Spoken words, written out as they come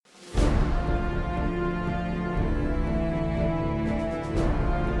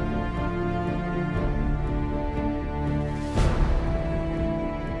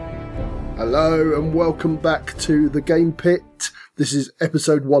Hello and welcome back to the Game Pit. This is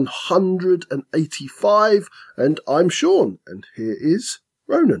episode 185 and I'm Sean and here is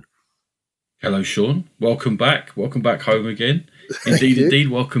Ronan. Hello Sean, welcome back home again. Indeed,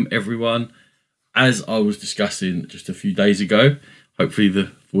 welcome everyone. As I was discussing just a few days ago, hopefully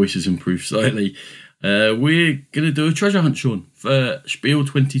the voice has improved slightly, we're going to do a treasure hunt, Sean, for Spiel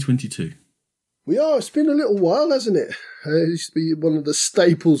 2022. We are. It's been a little while, hasn't it? It used to be one of the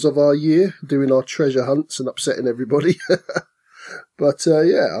staples of our year, doing our treasure hunts and upsetting everybody. But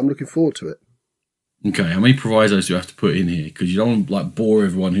yeah, I'm looking forward to it. Okay, how many provisos do you have to put in here? Because you don't want to bore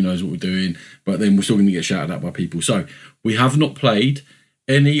everyone who knows what we're doing, but then we're still going to get shouted at by people. So we have not played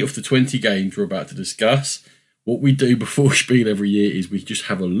any of the 20 games we're about to discuss. What we do before Spiel every year is we just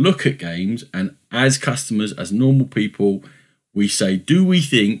have a look at games, and as customers, as normal people, we say, do we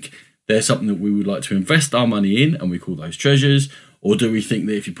think there's something that we would like to invest our money in, and we call those treasures, or do we think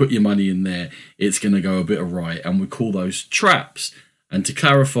that if you put your money in there, it's going to go a bit awry, and we call those traps. And to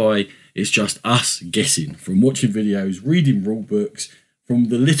clarify, it's just us guessing from watching videos, reading rule books, from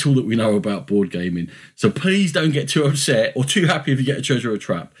the little that we know about board gaming. So please don't get too upset or too happy if you get a treasure or a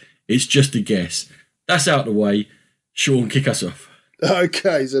trap. It's just a guess. That's out of the way. Sean, kick us off.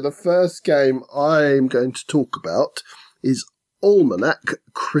 Okay, so the first game I'm going to talk about is Almanac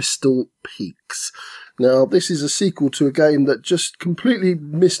Crystal Peaks. Now, this is a sequel to a game that just completely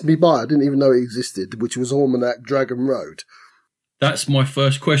missed me by. I didn't even know it existed, which was Almanac Dragon Road. That's my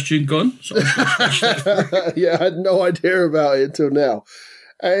first question gone. So yeah, I had no idea about it until now.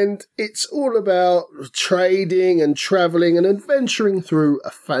 And it's all about trading and travelling and adventuring through a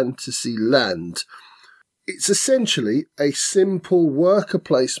fantasy land. It's essentially a simple worker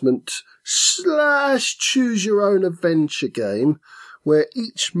placement / choose your own adventure game where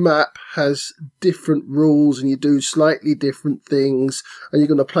each map has different rules and you do slightly different things, and you're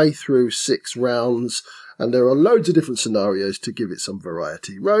going to play through 6 rounds, and there are loads of different scenarios to give it some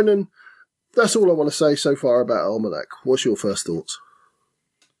variety. Ronan, that's all I want to say so far about Almanac. What's your first thoughts?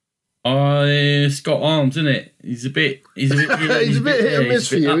 It's got arms, isn't it? He's a bit he's a bit hit and miss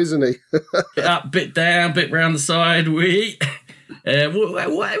for you, isn't he? Bit up, bit down, bit round the side. He's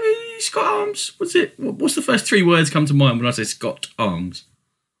got arms. What's it? What's the first 3 words come to mind when I say Scott arms?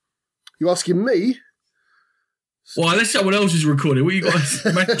 You asking me? Well, unless someone else is recording. What you got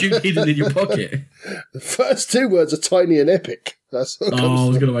hidden in your pocket? The first 2 words are tiny and epic. That's what I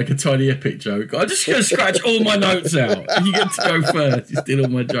was going to make a tiny epic joke. I'm just going to scratch all my notes out. You get to go first. You steal all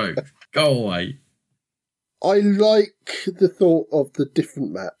my jokes. Go away. I like the thought of the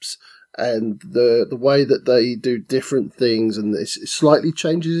different maps and the way that they do different things, and it slightly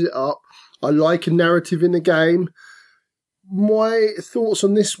changes it up. I like a narrative in a game. My thoughts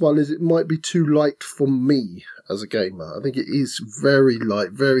on this one is it might be too light for me as a gamer. I think it is very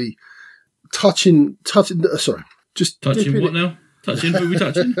light, very touching. Sorry, just touching what now? Touching? Who are we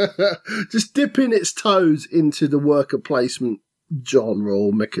touching? Just dipping its toes into the worker placement genre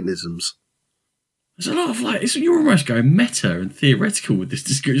or mechanisms. There's a lot of you're almost going meta and theoretical with this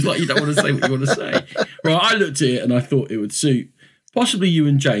discussion. It's like you don't want to say what you want to say. Right, I looked at it and I thought it would suit possibly you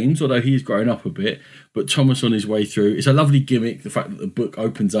and James, although he's grown up a bit, but Thomas on his way through. It's a lovely gimmick, the fact that the book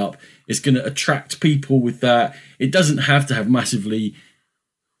opens up. It's going to attract people with that. It doesn't have to have massively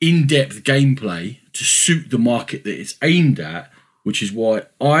in-depth gameplay to suit the market that it's aimed at, which is why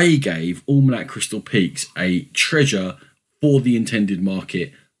I gave Almanac Crystal Peaks a treasure for the intended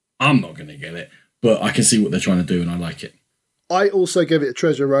market. I'm not going to get it, but I can see what they're trying to do and I like it. I also gave it a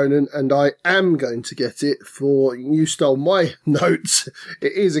treasure, Ronan, and I am going to get it for, you stole my notes.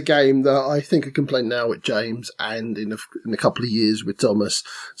 It is a game that I think I can play now with James and in a couple of years with Thomas.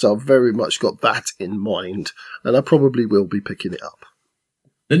 So I've very much got that in mind, and I probably will be picking it up.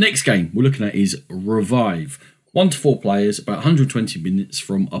 The next game we're looking at is Revive. 1 to 4 players, about 120 minutes,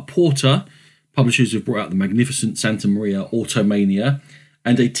 from Aporta, publishers who've brought out the magnificent Santa Maria Automania,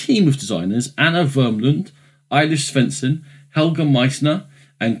 and a team of designers, Anna Vermlund, Eilish Svensson, Helga Meissner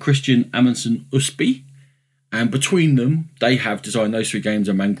and Christian Amundsen Usby. And between them, they have designed those 3 games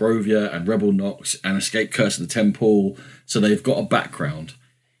of Mangrovia and Rebel Knox and Escape Curse of the Temple. So they've got a background.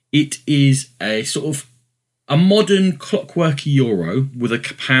 It is a sort of a modern clockworky Euro with a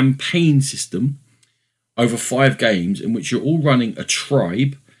campaign system over 5 games in which you're all running a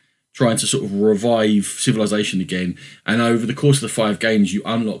tribe trying to sort of revive civilization again. And over the course of the 5 games, you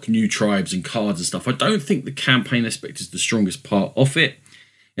unlock new tribes and cards and stuff. I don't think the campaign aspect is the strongest part of it.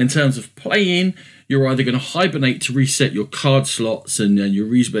 In terms of playing, you're either going to hibernate to reset your card slots and your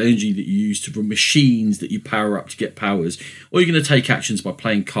reasonable energy that you use to run machines that you power up to get powers, or you're going to take actions by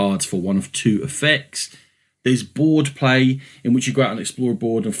playing cards for one of 2 effects. There's board play, in which you go out and explore a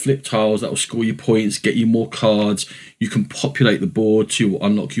board and flip tiles that will score you points, get you more cards. You can populate the board to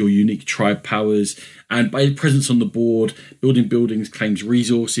unlock your unique tribe powers. And by presence on the board, building buildings claims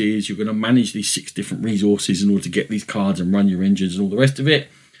resources. You're going to manage these 6 different resources in order to get these cards and run your engines and all the rest of it.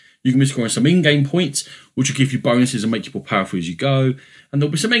 You can be scoring some in-game points, which will give you bonuses and make you more powerful as you go. And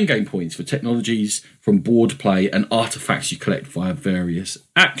there'll be some end-game points for technologies from board play and artifacts you collect via various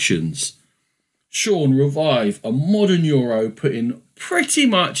actions. Sean, Revive, a modern Euro, put in pretty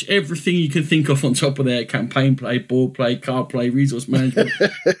much everything you can think of on top of there. Campaign play, board play, card play, resource management.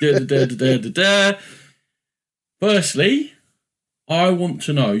 Firstly, I want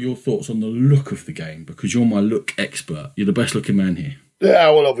to know your thoughts on the look of the game, because you're my look expert. You're the best looking man here. Yeah,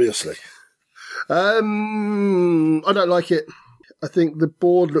 well, obviously. I don't like it. I think the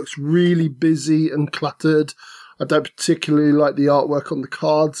board looks really busy and cluttered. I don't particularly like the artwork on the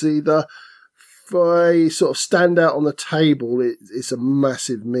cards either. For a sort of stand out on the table, it's a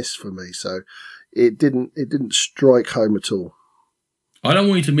massive miss for me. So it didn't strike home at all. I don't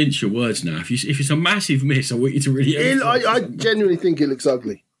want you to mince your words now. If it's a massive miss, I want you to really. I genuinely think it looks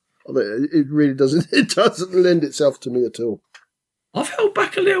ugly. It really doesn't. It doesn't lend itself to me at all. I've held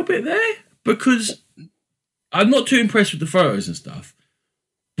back a little bit there because I'm not too impressed with the photos and stuff.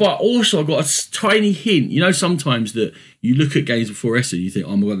 But also I got a tiny hint. You know, sometimes that you look at games before Essen and you think,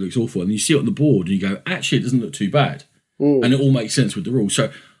 oh my God, it looks awful. And you see it on the board and you go, actually, it doesn't look too bad. And it all makes sense with the rules.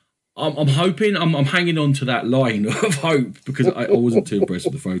 So I'm hoping, I'm hanging on to that line of hope because I wasn't too impressed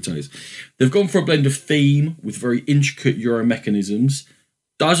with the photos. They've gone for a blend of theme with very intricate Euro mechanisms.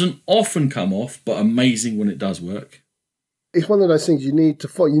 Doesn't often come off, but amazing when it does work. It's one of those things you need to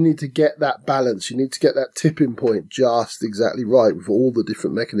find. You need to get that balance. You need to get that tipping point just exactly right with all the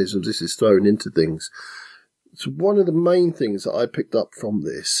different mechanisms this is thrown into things. So one of the main things that I picked up from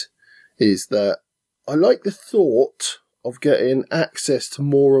this is that I like the thought of getting access to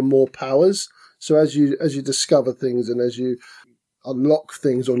more and more powers. So as you discover things and as you unlock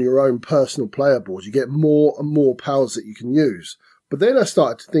things on your own personal player boards, you get more and more powers that you can use. But then I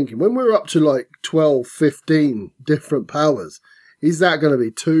started thinking, when we're up to like 12, 15 different powers, is that going to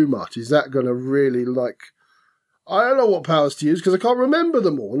be too much? Is that going to really I don't know what powers to use because I can't remember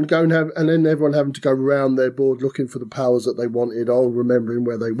them all and then everyone having to go around their board looking for the powers that they wanted, all remembering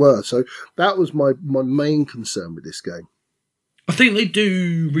where they were. So that was my main concern with this game. I think they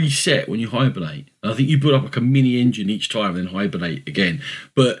do reset when you hibernate. I think you build up like a mini engine each time and then hibernate again.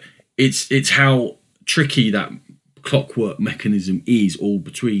 But it's how tricky that clockwork mechanism is all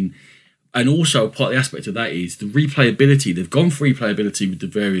between, and also part of the aspect of that is the replayability. They've gone for replayability with the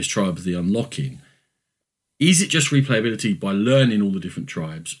various tribes they're unlocking. Is it just replayability by learning all the different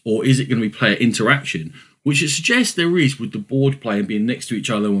tribes, or is it going to be player interaction, which it suggests there is with the board play and being next to each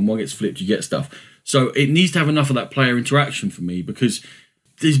other? When one gets flipped, you get stuff. So it needs to have enough of that player interaction for me, because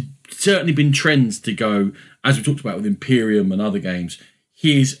there's certainly been trends to go, as we talked about with Imperium and other games,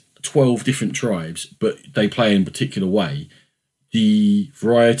 here's 12 different tribes, but they play in a particular way. The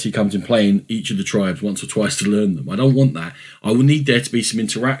variety comes in playing each of the tribes once or twice to learn them. I don't want that. I will need there to be some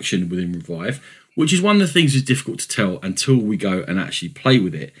interaction within Revive, which is one of the things that's difficult to tell until we go and actually play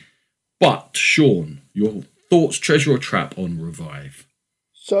with it. But, Sean, your thoughts, treasure or trap on Revive?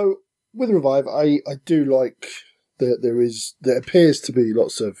 So, with Revive, I do like that there appears to be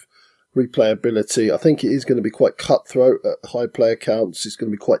lots of replayability. I think it is going to be quite cutthroat at high player counts. It's going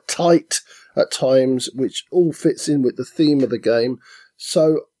to be quite tight at times, which all fits in with the theme of the game.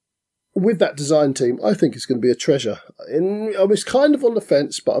 So with that design team, I think it's going to be a treasure. I was kind of on the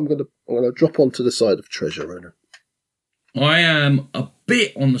fence, but I'm going to drop onto the side of treasure, Ronan. I am a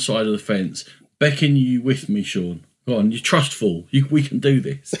bit on the side of the fence, beckoning you with me, Sean. Go on, you're trustful. We can do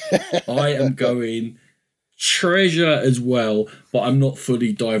this. I am going treasure as well, but I'm not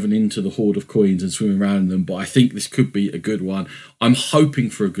fully diving into the hoard of coins and swimming around in them, but I think this could be a good one. I'm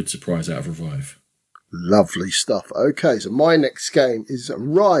hoping for a good surprise out of Revive. Lovely stuff. Okay, so my next game is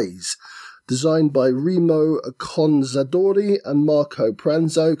Rise, designed by Remo Conzadori and Marco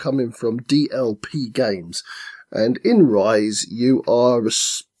Pranzo, coming from DLP Games. And in Rise, you are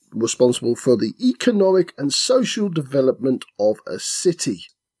responsible for the economic and social development of a city.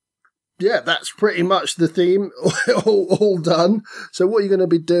 Yeah, that's pretty much the theme all done. So what you're going to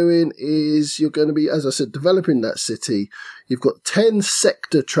be doing is you're going to be, as I said, developing that city. You've got 10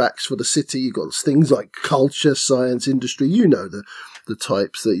 sector tracks for the city. You've got things like culture, science, industry. You know the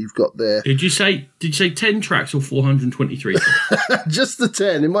types that you've got there. Did you say 10 tracks or 423? Just the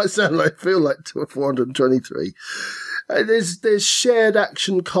 10. It might feel like 423. There's shared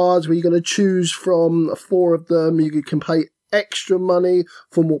action cards where you're going to choose from 4 of them. You can pay extra money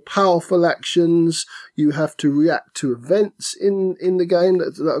for more powerful actions. You have to react to events in the game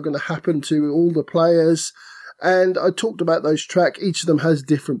that are going to happen to all the players. And I talked about those tracks. Each of them has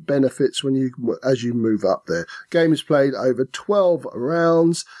different benefits as you move up there. Game is played over 12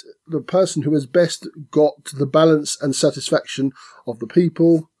 rounds. The person who has best got the balance and satisfaction of the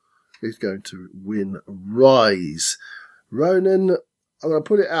people is going to win Rise. Ronan, I'm going to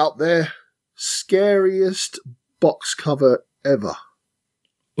put it out there. Scariest box cover ever.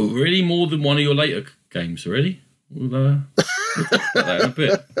 Really, more than one of your later games, already? We'll talk about that in a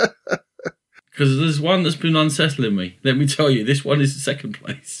bit. Because there's one that's been unsettling me. Let me tell you, this one is in second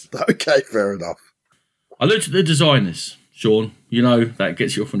place. Okay, fair enough. I looked at the designers, Sean. You know, that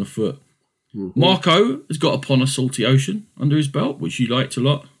gets you off on a foot. Mm-hmm. Marco has got Upon a Salty Ocean under his belt, which you liked a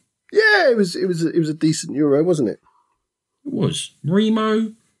lot. Yeah, it was a decent Euro, wasn't it? It was.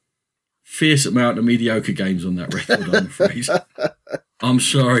 Remo, fierce amount of mediocre games on that record, I'm afraid. I'm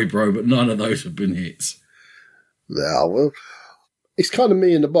sorry, bro, but none of those have been hits. Yeah, well, it's kind of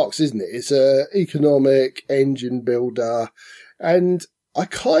me in the box, isn't it? It's a economic engine builder, and I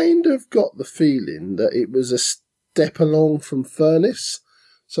kind of got the feeling that it was a step along from Furnace.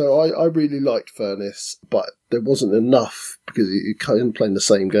 So I really liked Furnace, but there wasn't enough because you kind of playing the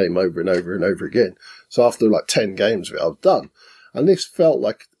same game over and over and over again. So after like 10 games of it, I was done. And this felt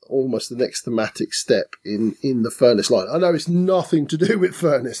like almost the next thematic step in the Furnace line. I know it's nothing to do with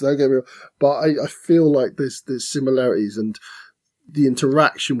Furnace, don't get me wrong, but I feel like there's similarities, and the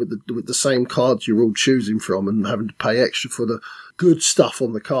interaction with the same cards you're all choosing from and having to pay extra for the good stuff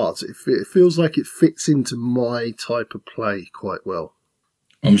on the cards. It feels like it fits into my type of play quite well.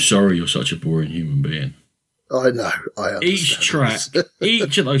 I'm sorry you're such a boring human being. I know. I understand. Each track,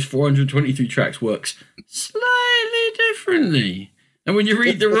 each of those 423 tracks works slightly differently. And when you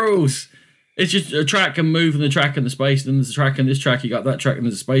read the rules, it's just a track and move and the track and the space, and then there's a track and this track, you got that track and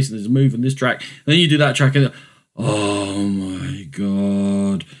there's a space and there's a move and this track, and then you do that track and oh my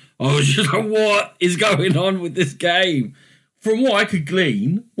God. I was just like, what is going on with this game? From what I could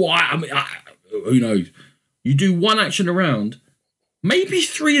glean, who knows? You do one action around, maybe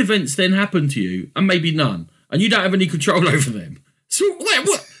 3 events then happen to you, and maybe none, and you don't have any control over them. So,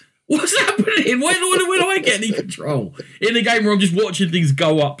 what's happening? When do I get any control in a game where I'm just watching things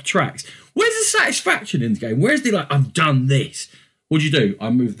go up tracks? Where's the satisfaction in the game? Where's the I've done this? What'd you do?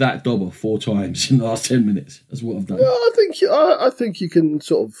 I moved that dauber 4 times in the last 10 minutes. That's what I've done. Yeah, I think you can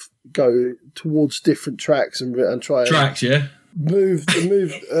sort of go towards different tracks and try tracks, yeah. Move,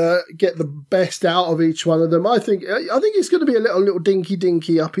 get the best out of each one of them. I think it's going to be a little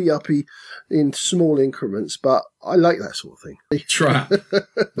dinky, uppy in small increments, but I like that sort of thing. Trap.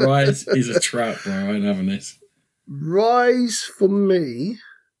 Rise is a trap, bro. I ain't having this. Rise, for me,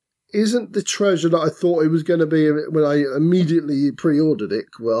 isn't the treasure that I thought it was going to be when I immediately pre-ordered it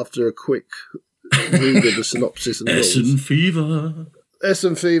after a quick read of the synopsis and the rules.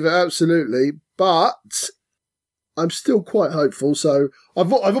 Essen Fever, absolutely. But I'm still quite hopeful, so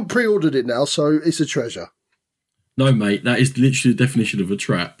I've pre-ordered it now, so it's a treasure. No, mate, that is literally the definition of a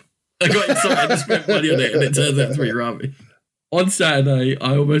trap. I got excited and spent money on it, and it turns out to be rubbish. On Saturday,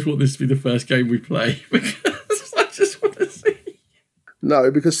 I almost want this to be the first game we play, because I just want to see. No,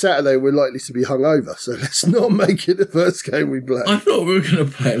 because Saturday we're likely to be hungover, so let's not make it the first game we play. I thought we were going to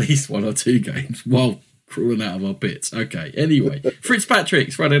play at least 1 or 2 games while crawling out of our bits. Okay, anyway.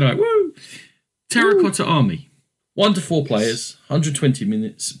 Fitzpatrick's Friday night. Woo! Terracotta Army. 1 to 4 players, 120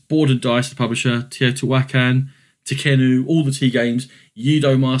 minutes, Board and Dice, the publisher, Teotihuacan, Tekenu, all the T games,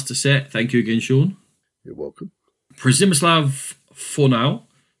 Yudo Master Set. Thank you again, Sean. You're welcome. Przemysław Fornau,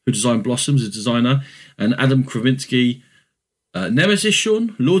 who designed Blossoms, is designer, and Adam Kravinsky. Nemesis,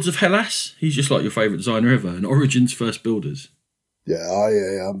 Sean, Lords of Hellas. He's just like your favourite designer ever, and Origins First Builders. Yeah,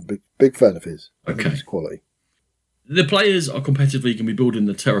 I'm a big fan of his. Okay. His quality. The players are competitively going to be building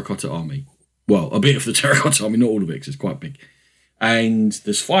the Terracotta Army. Well, a bit of the Terracotta Army, not all of it, because it's quite big. And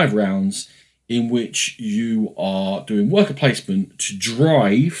there's 5 rounds in which you are doing worker placement to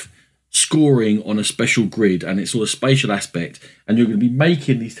drive scoring on a special grid, and it's all a spatial aspect, and you're going to be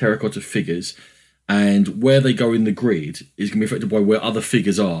making these terracotta figures, and where they go in the grid is going to be affected by where other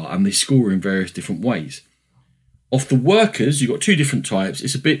figures are, and they score in various different ways. Of the workers, you've got 2 different types.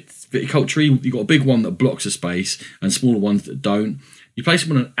 It's a bit viticulture. You've got a big one that blocks a space and smaller ones that don't. You place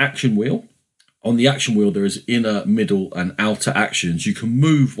them on an action wheel. On the action wheel, there is inner, middle, and outer actions. You can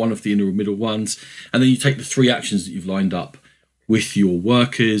move one of the inner or middle ones, and then you take the 3 actions that you've lined up with your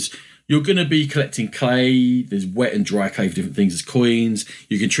workers. You're going to be collecting clay. There's wet and dry clay for different things as coins.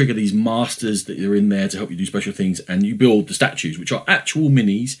 You can trigger these masters that are in there to help you do special things, and you build the statues, which are actual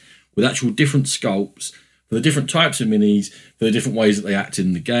minis with actual different sculpts for the different types of minis, for the different ways that they act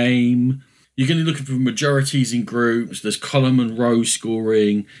in the game. You're going to be looking for majorities in groups. There's column and row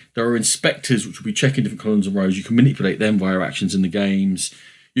scoring. There are inspectors, which will be checking different columns and rows. You can manipulate them via actions in the games.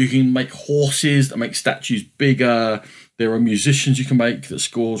 You can make horses that make statues bigger. There are musicians you can make that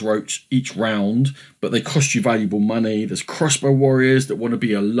scores each round, but they cost you valuable money. There's crossbow warriors that want to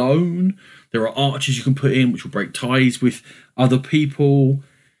be alone. There are archers you can put in, which will break ties with other people.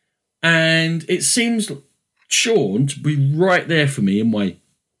 And it seems, Sean, to be right there for me in my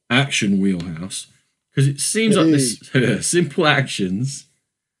action wheelhouse, because it seems like this simple actions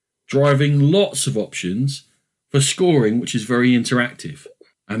driving lots of options for scoring, which is very interactive.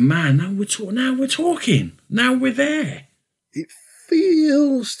 And man, now we're talking. Now we're there. It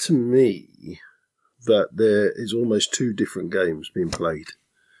feels to me that there is almost two different games being played.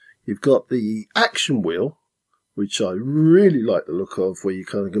 You've got the action wheel, which I really like the look of, where you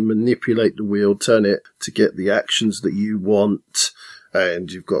kind of can manipulate the wheel, turn it to get the actions that you want.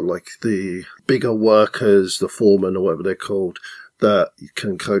 And you've got like the bigger workers, the foremen or whatever they're called, that you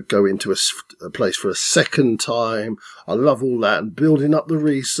can go into a place for a second time. I love all that, and building up the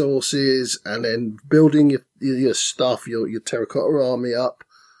resources and then building your stuff, your terracotta army up.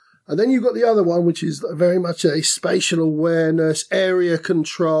 And then you've got the other one, which is very much a spatial awareness, area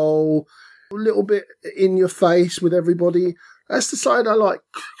control, a little bit in your face with everybody. That's the side I like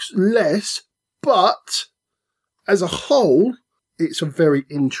less, but as a whole, it's a very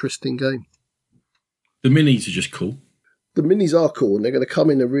interesting game. The minis are just cool. The minis are cool, and they're going to come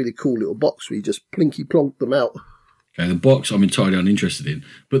in a really cool little box where you just plinky plonk them out. Okay, the box I'm entirely uninterested in,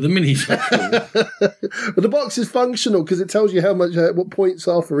 but the minis are cool. But the box is functional because it tells you how much, what points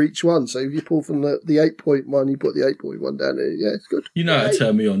are for each one. So if you pull from the 8-point one, you put the 8-point down there. Yeah, it's good. You know how to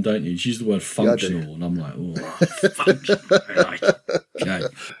turn me on, don't you? You use the word functional, and I'm like, oh, functional. Okay.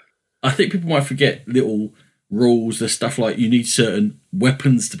 I think people might forget little rules. There's stuff like you need certain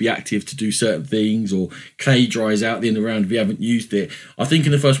weapons to be active to do certain things, or clay dries out at the end of the round if you haven't used it. I think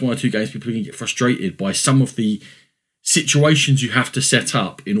in the first one or two games, people can get frustrated by some of the situations you have to set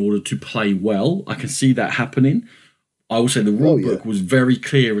up in order to play well. I can see that happening. I will say the rule book was very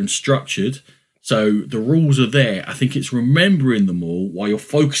clear and structured, so the rules are there. I think it's remembering them all while you're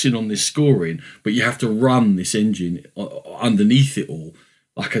focusing on this scoring, but you have to run this engine underneath it all,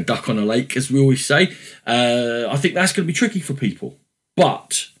 like a duck on a lake, as we always say. I think that's going to be tricky for people.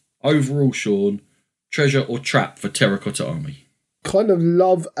 But overall, Sean, treasure or trap for Terracotta Army? Kind of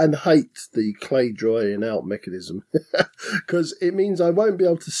love and hate the clay drying out mechanism, because it means I won't be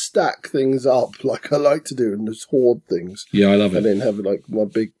able to stack things up like I like to do and just hoard things. Yeah, I love it. And then have like my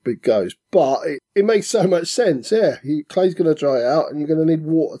big goes. But it makes so much sense. Yeah, clay's going to dry out and you're going to need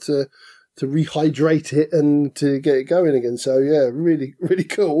water to rehydrate it and to get it going again. So yeah, really, really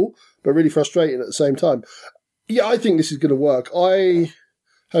cool, but really frustrating at the same time. Yeah, I think this is going to work. I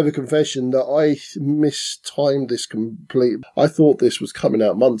have a confession that I mistimed this completely. I thought this was coming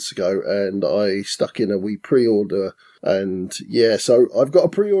out months ago, and I stuck in a wee pre-order. And yeah, so I've got a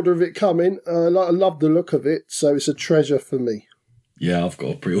pre-order of it coming. I love the look of it, so it's a treasure for me. Yeah, I've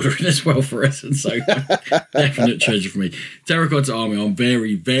got a pre-order in as well for us, and so definite treasure for me. Terracotta Army, I'm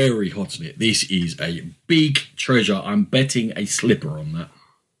very, very hot on it. This is a big treasure. I'm betting a slipper on that.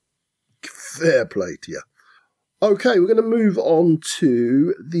 Fair play to you. Okay, we're going to move on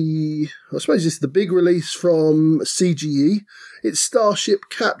to I suppose it's the big release from CGE. It's Starship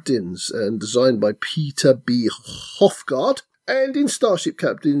Captains, and designed by Peter B. Hofgaard. And in Starship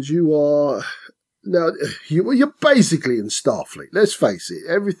Captains, you're basically in Starfleet. Let's face it,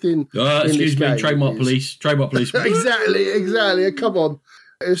 everything. Excuse me, trademark police. exactly. Come on,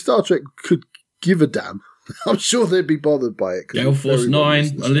 if Star Trek could give a damn, I'm sure they'd be bothered by it. Air Force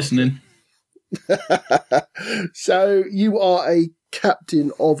 9 are listening. So you are a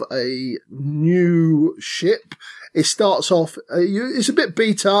captain of a new ship. It starts off, it's a bit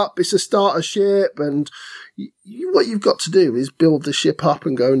beat up, it's a starter ship, and what you've got to do is build the ship up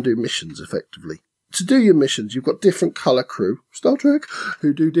and go and do missions effectively. To do your missions, you've got different colour crew, Star Trek,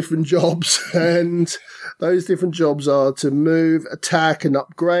 who do different jobs, and those different jobs are to move, attack, and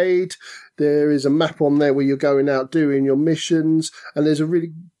upgrade. There is a map on there where you're going out doing your missions, and there's a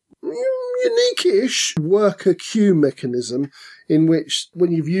really unique-ish worker queue mechanism in which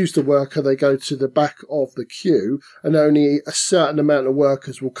when you've used a worker, they go to the back of the queue and only a certain amount of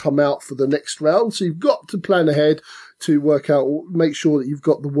workers will come out for the next round. So you've got to plan ahead to work out, make sure that you've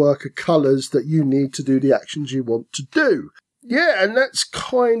got the worker colours that you need to do the actions you want to do. Yeah, and that's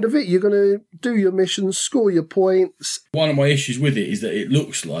kind of it. You're going to do your missions, score your points. One of my issues with it is that it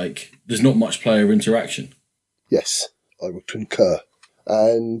looks like there's not much player interaction. Yes, I would concur.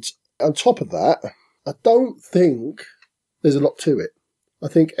 And on top of that, I don't think there's a lot to it. I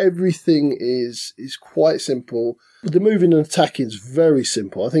think everything is quite simple. The moving and attacking is very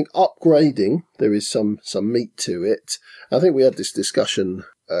simple. I think upgrading, there is some meat to it. I think we had this discussion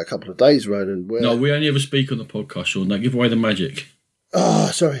a couple of days, Ronan. No, we only ever speak on the podcast, Sean. Now give away the magic.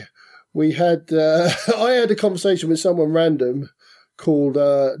 Sorry. We had, I had a conversation with someone random called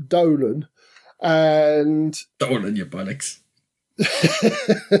Dolan, and... Dolan, your buttocks.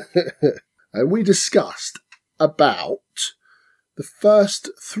 And we discussed about the first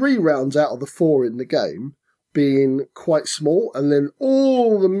 3 rounds out of the 4 in the game being quite small, and then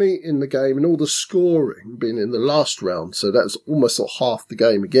all the meat in the game and all the scoring being in the last round. So that's almost sort of half the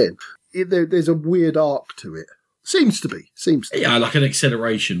game again. There's a weird arc to it. Seems to be. Yeah, like an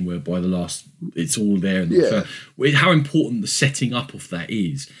acceleration whereby the last, it's all there. And how important the setting up of that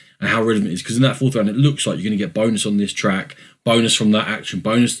is and how relevant it is. Because in that 4th round, it looks like you're going to get bonus on this track, bonus from that action,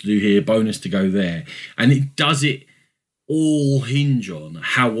 bonus to do here, bonus to go there. And it does it all hinge on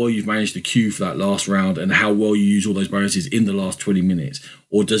how well you've managed to queue for that last round and how well you use all those bonuses in the last 20 minutes.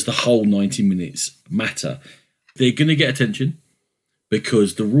 Or does the whole 90 minutes matter? They're going to get attention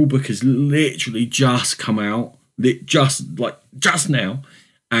because the rulebook has literally just come out, just now,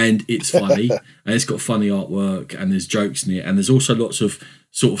 and it's funny and it's got funny artwork and there's jokes in it, and there's also lots of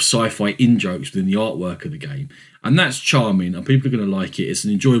sort of sci-fi in-jokes within the artwork of the game, and that's charming and people are going to like it. It's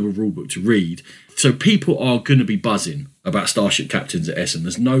an enjoyable rulebook to read, so people are going to be buzzing about Starship Captains at Essen.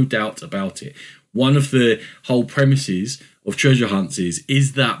 There's no doubt about it. One of the whole premises of treasure hunts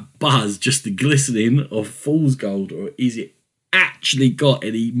is that buzz just the glistening of fool's gold, or is it actually got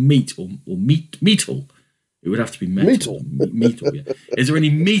any meat or metal? It would have to be metal. Metal, yeah. Is there any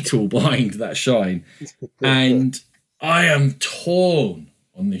metal behind that shine? And I am torn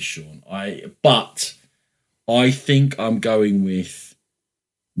on this, Sean. But I think I'm going with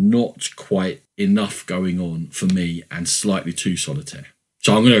not quite enough going on for me and slightly too solitaire.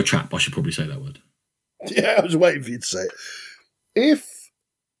 So I'm going to go trap. I should probably say that word. Yeah, I was waiting for you to say it. If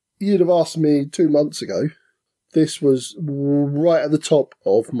you'd have asked me 2 months ago, this was right at the top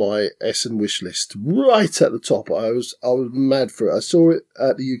of my Essen wish list. Right at the top. I was mad for it. I saw it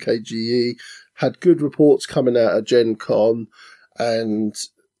at the UKGE, had good reports coming out of Gen Con, and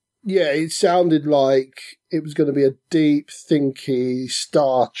yeah, it sounded like it was going to be a deep, thinky,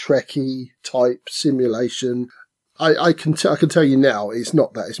 Star Trek-y type simulation. I can tell you now, it's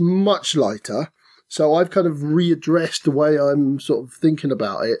not that. It's much lighter. So I've kind of readdressed the way I'm sort of thinking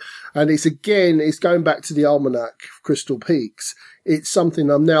about it. And it's going back to the Almanac Crystal Peaks. It's something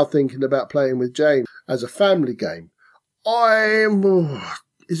I'm now thinking about playing with Jane as a family game.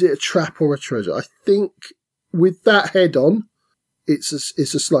 Is it a trap or a treasure? I think with that head on, it's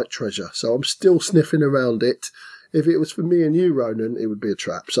a slight treasure. So I'm still sniffing around it. If it was for me and you, Ronan, it would be a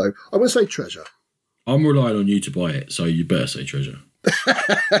trap. So I'm going to say treasure. I'm relying on you to buy it, so you better say treasure.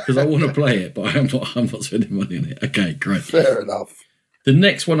 Because I want to play it, but I'm not spending money on it. Okay, great. Fair enough. The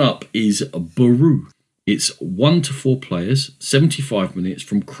next one up is Baru. It's 1 to 4 players, 75 minutes,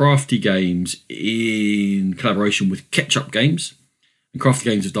 from Crafty Games in collaboration with Ketchup Games. And Crafty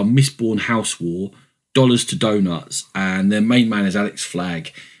Games have done Mistborn House War, Dollars to Donuts, and their main man is Alex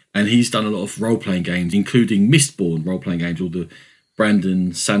Flagg, and he's done a lot of role-playing games, including Mistborn role-playing games, all the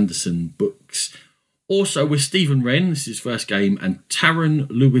Brandon Sanderson books. Also with Stephen Wren, this is his first game, and Taron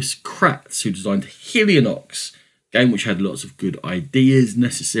Lewis Kratz, who designed Helionox, game which had lots of good ideas,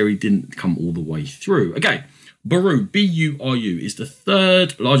 necessary, didn't come all the way through. Okay, Baru, B-U-R-U, is the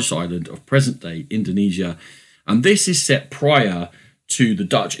 3rd largest island of present-day Indonesia, and this is set prior to the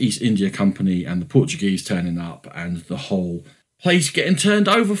Dutch East India Company and the Portuguese turning up and the whole place getting turned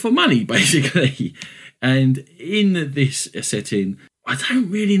over for money, basically. And in this setting, I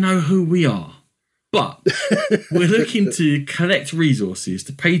don't really know who we are. But we're looking to collect resources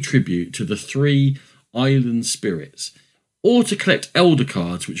to pay tribute to the 3 island spirits, or to collect elder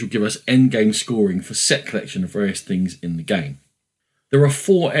cards, which will give us endgame scoring for set collection of various things in the game. There are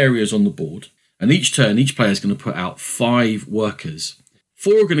 4 areas on the board, and each turn, each player is going to put out 5 workers.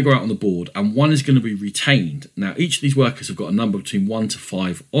 4 are going to go out on the board, and 1 is going to be retained. Now, each of these workers have got a number between 1 to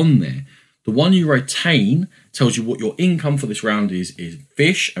 5 on there. The one you retain tells you what your income for this round is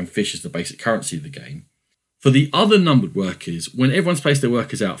fish, and fish is the basic currency of the game. For the other numbered workers, when everyone's placed their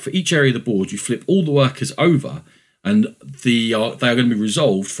workers out, for each area of the board, you flip all the workers over, and they are going to be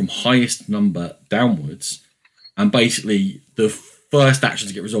resolved from highest number downwards. And basically, the first actions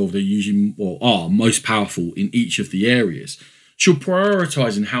to get resolved are most powerful in each of the areas. So you're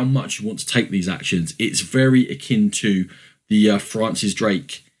prioritising how much you want to take these actions. It's very akin to the Francis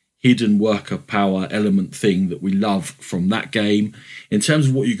Drake hidden worker power element thing that we love from that game. In terms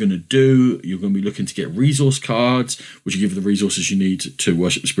of what you're going to do, you're going to be looking to get resource cards, which will give you the resources you need to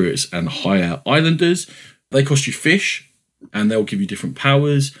worship the spirits and hire islanders. They cost you fish, and they'll give you different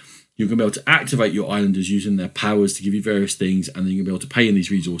powers. You're going to be able to activate your islanders using their powers to give you various things, and then you're going to be able to pay in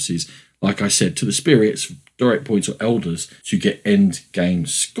these resources, like I said, to the spirits, direct points or elders, to get end game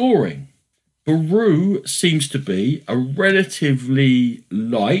scoring. Baru seems to be a relatively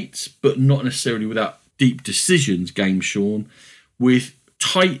light, but not necessarily without deep decisions game, Sean, with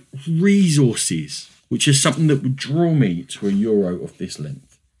tight resources, which is something that would draw me to a Euro of this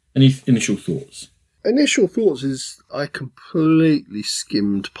length. Any initial thoughts? Initial thoughts is I completely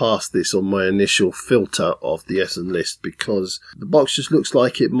skimmed past this on my initial filter of the Essen list because the box just looks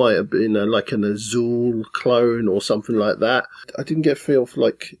like it might have been like an Azul clone or something like that. I didn't get a feel for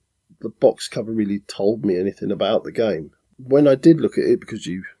like the box cover really told me anything about the game. When I did look at it, because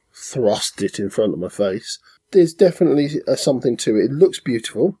you thrust it in front of my face, there's definitely something to it. It looks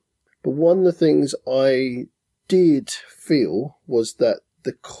beautiful, but one of the things I did feel was that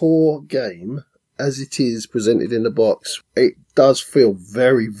the core game, as it is presented in the box, it does feel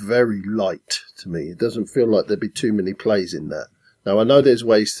very, very light to me. It doesn't feel like there'd be too many plays in that. Now, I know there's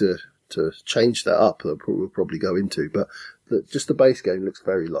ways to change that up that we'll probably go into, but just the base game looks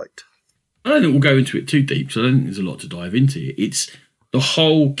very light. I don't think we'll go into it too deep, so I don't think there's a lot to dive into. It's the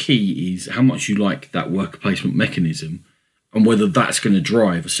whole key is how much you like that worker placement mechanism and whether that's going to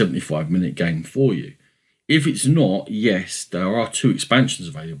drive a 75-minute game for you. If it's not, yes, there are 2 expansions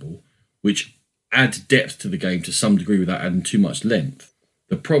available, which add depth to the game to some degree without adding too much length.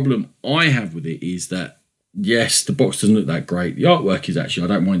 The problem I have with it is that, yes, the box doesn't look that great. The artwork is actually,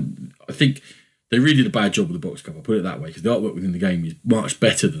 I don't mind. I think they really did a bad job with the box cover, I'll put it that way, because the artwork within the game is much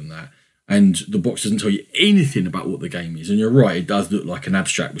better than that. And the box doesn't tell you anything about what the game is. And you're right, it does look like an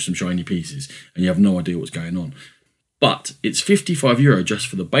abstract with some shiny pieces, and you have no idea what's going on. But it's €55 just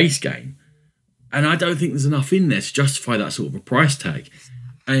for the base game. And I don't think there's enough in there to justify that sort of a price tag.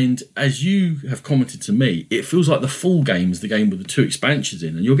 And as you have commented to me, it feels like the full game is the game with the 2 expansions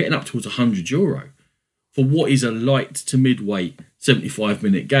in, and you're getting up towards €100 for what is a light to midweight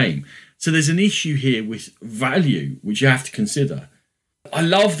 75-minute game. So there's an issue here with value, which you have to consider. I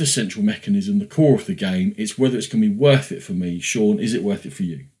love the central mechanism, the core of the game. It's whether it's going to be worth it for me. Sean, is it worth it for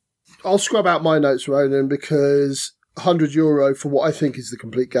you? I'll scrub out my notes, Ronan, because €100 for what I think is the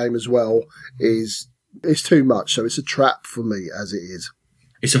complete game as well is too much. So it's a trap for me as it is.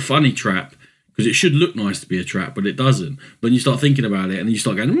 It's a funny trap because it should look nice to be a trap, but it doesn't. But you start thinking about it and you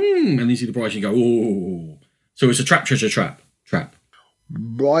start going, and then you see the price and you go, oh. So it's a trap, treasure, trap.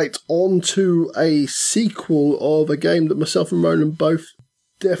 Right, on to a sequel of a game that myself and Roland both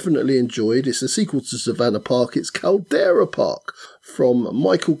definitely enjoyed. It's a sequel to Savannah Park. It's Caldera Park from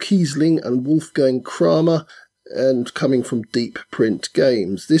Michael Kiesling and Wolfgang Kramer, and coming from Deep Print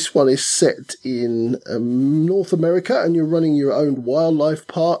Games. This one is set in North America, and you're running your own wildlife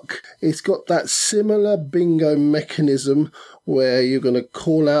park. It's got that similar bingo mechanism where you're going to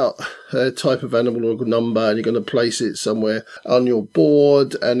call out a type of animal or a number, and you're going to place it somewhere on your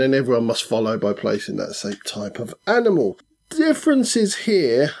board, and then everyone must follow by placing that same type of animal. Differences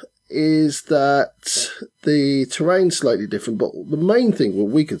here is that the terrain's slightly different, but the main thing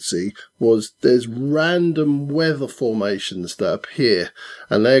what we could see was there's random weather formations that appear,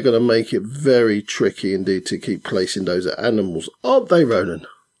 and they're going to make it very tricky indeed to keep placing those animals, aren't they, Ronan?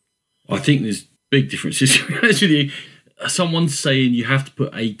 I think there's big differences. To be honest with you, someone's saying you have to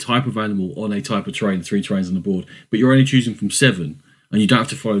put a type of animal on a type of terrain, 3 terrains on the board, but you're only choosing from 7, and you don't have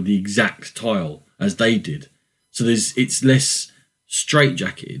to follow the exact tile as they did. So it's less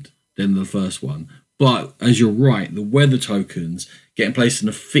straitjacketed than the first one. But as you're right, the weather tokens getting placed in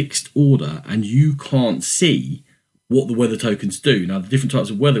a fixed order, and you can't see what the weather tokens do. Now, the different types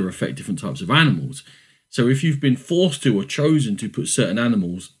of weather affect different types of animals. So if you've been forced to or chosen to put certain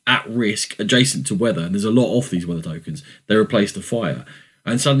animals at risk adjacent to weather, and there's a lot of these weather tokens, they replace the fire,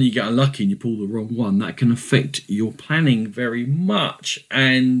 and suddenly you get unlucky and you pull the wrong one, that can affect your planning very much.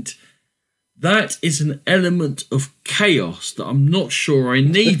 And that is an element of chaos that I'm not sure I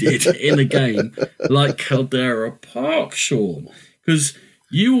needed in a game like Caldera Park, Sean. Because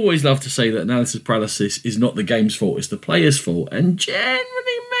you always love to say that analysis paralysis is not the game's fault, it's the player's fault. And generally,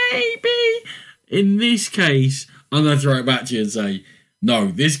 maybe, in this case, I'm going to throw it back to you and say,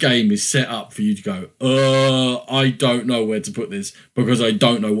 no, this game is set up for you to go, I don't know where to put this because I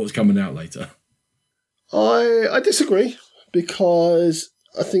don't know what's coming out later. I disagree, because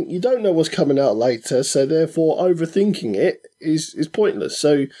I think you don't know what's coming out later, so therefore overthinking it is pointless.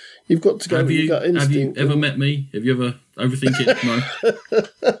 So you've got to go with your gut instinct. Have you ever met me? Have you ever overthink it? No.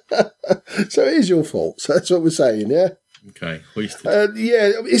 So it is your fault. So that's what we're saying, yeah? Okay, hoisted.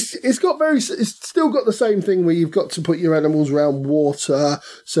 Yeah, it's still got the same thing where you've got to put your animals around water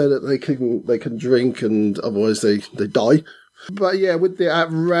so that they can drink, and otherwise they die. But yeah, with the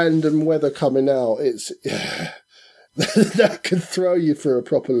random weather coming out, it's that can throw you through a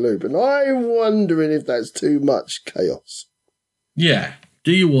proper loop, and I'm wondering if that's too much chaos. Yeah.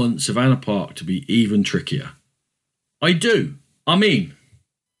 Do you want Savannah Park to be even trickier? I do.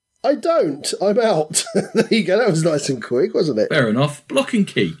 I don't. I'm out. There you go. That was nice and quick, wasn't it? Fair enough. Block and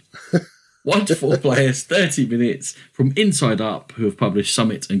Key. 1 to 4 players, 30 minutes, from Inside Up, who have published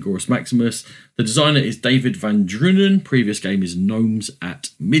Summit and Gorus Maximus. The designer is David Van Drunen. Previous game is Gnomes at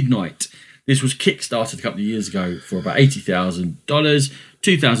Midnight. This was kickstarted a couple of years ago for about $80,000.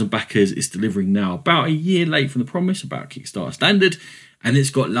 2,000 backers. It's delivering now about a year late from the promise, about Kickstarter standard. And it's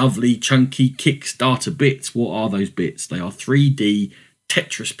got lovely, chunky Kickstarter bits. What are those bits? They are 3D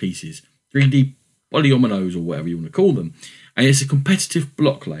Tetris pieces, 3D polyominoes or whatever you want to call them. And it's a competitive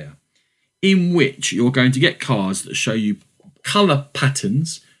block layer in which you're going to get cards that show you colour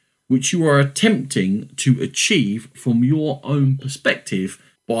patterns which you are attempting to achieve from your own perspective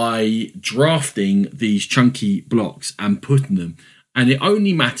by drafting these chunky blocks and putting them. And it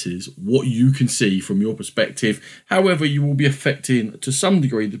only matters what you can see from your perspective. However, you will be affecting to some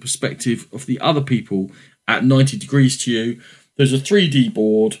degree the perspective of the other people at 90 degrees to you. There's a 3D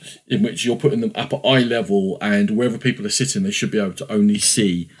board in which you're putting them up at eye level, and wherever people are sitting, they should be able to only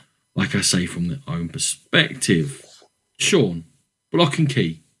see, like I say, from their own perspective. Sean, Block and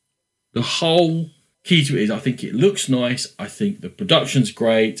Key. The whole key to it is I think it looks nice. I think the production's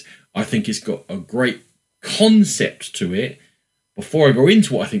great. I think it's got a great concept to it. Before I go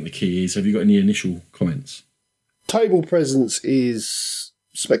into what I think the key is, have you got any initial comments? Table presence is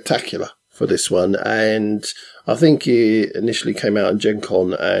spectacular for this one, and I think it initially came out in Gen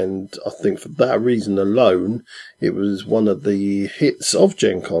Con, and I think for that reason alone, it was one of the hits of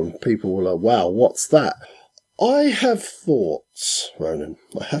Gen Con. People were like, wow, what's that? I have thoughts, Ronan.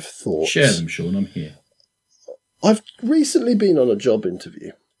 I have thoughts. Share them, Sean. I'm here. I've recently been on a job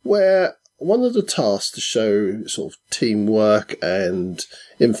interview where one of the tasks to show sort of teamwork and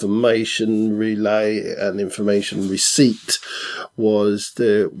information relay and information receipt was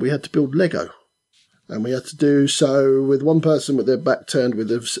that we had to build Lego. And we had to do so with one person with their back turned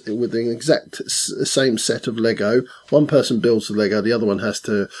with an exact same set of Lego. One person builds the Lego, the other one has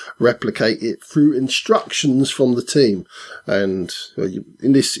to replicate it through instructions from the team. And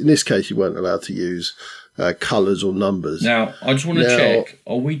in this case, you weren't allowed to use colours or numbers. Now, I just want to check,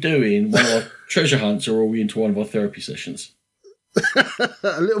 are we doing one of our treasure hunts or are we into one of our therapy sessions?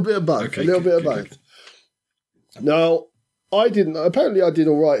 A little bit of both. Okay, a little bit of both. Now, apparently I did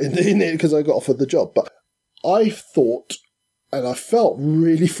all right in it because I got offered the job, but I thought and I felt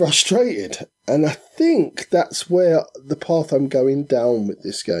really frustrated. And I think that's where the path I'm going down with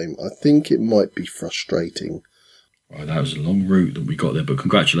this game. I think it might be frustrating. Well, that was a long route that we got there, but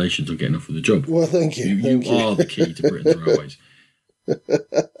congratulations on getting off with the job. Well, thank you. You are the key to Britain's railways.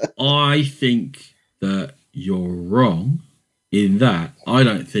 I think that you're wrong in that I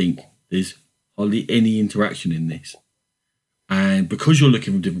don't think there's hardly any interaction in this. And because you're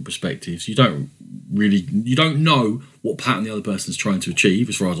looking from different perspectives, you don't know what pattern the other person's trying to achieve,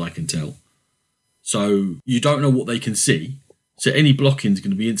 as far as I can tell. So you don't know what they can see. So any blocking is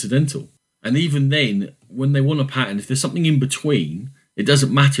going to be incidental. And even then, when they want a pattern, if there's something in between, it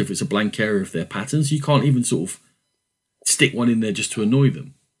doesn't matter if it's a blank area of their patterns. You can't even sort of stick one in there just to annoy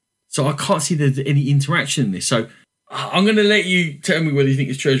them. So I can't see there's any interaction in this. So I'm going to let you tell me whether you think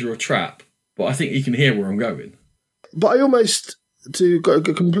it's treasure or trap, but I think you can hear where I'm going. But I almost, to go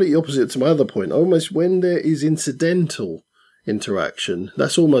completely opposite to my other point, when there is incidental interaction,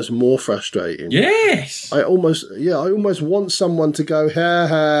 that's almost more frustrating. Yes! I almost want someone to go, ha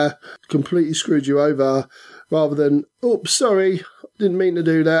ha, completely screwed you over, rather than, oops, sorry, didn't mean to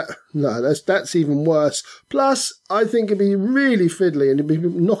do that. No, that's even worse. Plus, I think it'd be really fiddly and it'd be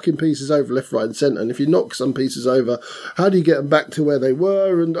knocking pieces over left, right and centre. And if you knock some pieces over, how do you get them back to where they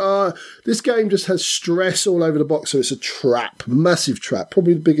were? And this game just has stress all over the box, so it's a trap, massive trap,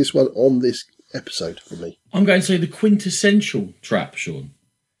 probably the biggest one on this episode for me. I'm going to say the quintessential trap, Sean,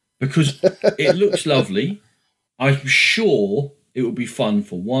 because it looks lovely. I'm sure it will be fun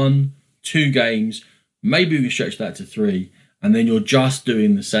for 1, 2 games. Maybe we can stretch that to 3, and then you're just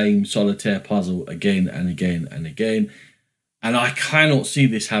doing the same solitaire puzzle again and again and again. And I cannot see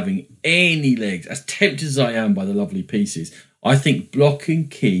this having any legs. As tempted as I am by the lovely pieces, I think Block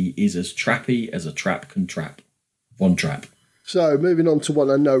and Key is as trappy as a trap can trap. One trap. So, moving on to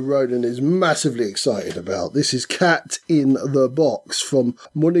one I know Ronan is massively excited about. This is Cat in the Box from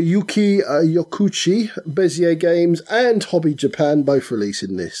Moneyuki Yokuchi, Bezier Games and Hobby Japan, both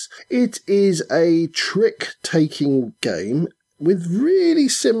releasing this. It is a trick-taking game with really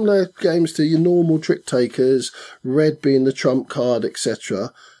similar games to your normal trick-takers, red being the trump card,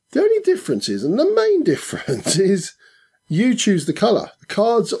 etc. The only difference is, and the main difference is, you choose the colour. The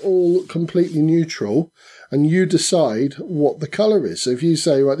cards are all completely neutral, and you decide what the colour is. So if you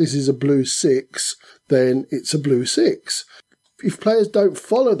say, right, this is a blue 6, then it's a blue 6. If players don't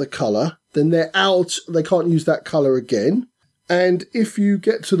follow the colour, then they're out. They can't use that colour again. And if you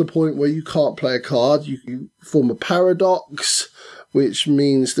get to the point where you can't play a card, you form a paradox, which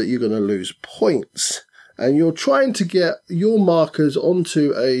means that you're going to lose points. And you're trying to get your markers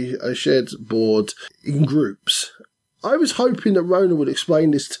onto a shared board in groups. I was hoping that Rona would explain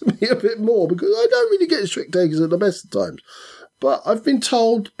this to me a bit more, because I don't really get trick takers at the best of times. But I've been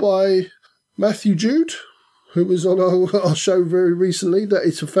told by Matthew Jude, who was on our show very recently, that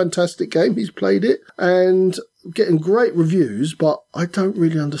it's a fantastic game. He's played it and getting great reviews, but I don't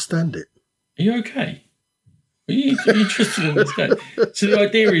really understand it. Are you okay? Are you interested in this game? So the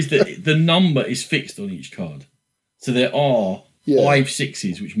idea is that the number is fixed on each card. So there are 5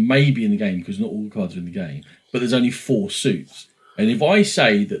 6s, which may be in the game because not all the cards are in the game, but there's only 4 suits. And if I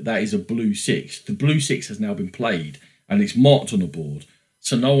say that is a blue 6, the blue 6 has now been played and it's marked on the board,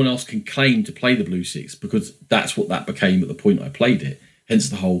 so no one else can claim to play the blue 6 because that's what that became at the point I played it. Hence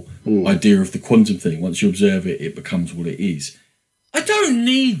the whole idea of the quantum thing. Once you observe it, it becomes what it is. I don't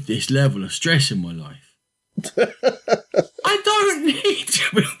need this level of stress in my life. I don't need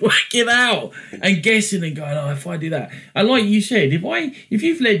to be working out and guessing and going, if I do that. And like you said, if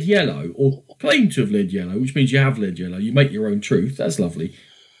you've led yellow or claim to have led yellow, which means you have led yellow, you make your own truth, that's lovely.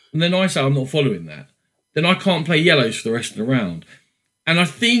 And then I say I'm not following that, then I can't play yellows for the rest of the round. And I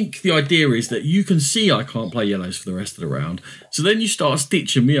think the idea is that you can see I can't play yellows for the rest of the round. So then you start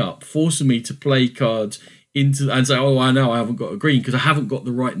stitching me up, forcing me to play cards into and say, I know I haven't got a green because I haven't got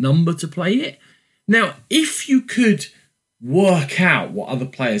the right number to play it. Now, if you could work out what other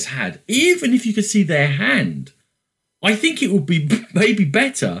players had, even if you could see their hand, I think it would be maybe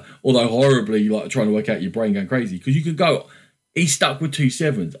better, although horribly like trying to work out your brain going crazy, because you could go, he's stuck with 2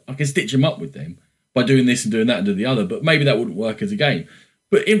 7s. I can stitch him up with them by doing this and doing that and do the other, but maybe that wouldn't work as a game.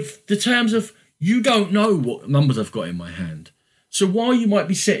 But if the terms of you don't know what numbers I've got in my hand, so while you might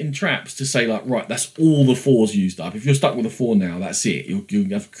be setting traps to say like, right, that's all the 4s used up. If you're stuck with a 4 now, that's it. You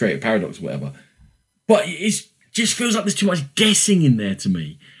have to create a paradox or whatever. But it just feels like there's too much guessing in there to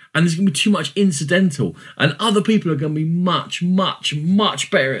me. And there's going to be too much incidental. And other people are going to be much, much,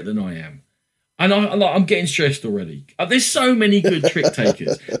 much better at it than I am. And I'm getting stressed already. There's so many good trick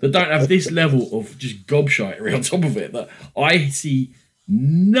takers that don't have this level of just gobshitery on top of it that I see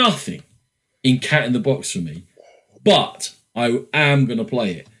nothing in Cat in the Box for me. But I am going to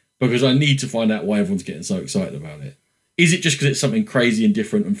play it because I need to find out why everyone's getting so excited about it. Is it just because it's something crazy and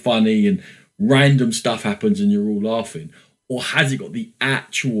different and funny and random stuff happens and you're all laughing? Or has it got the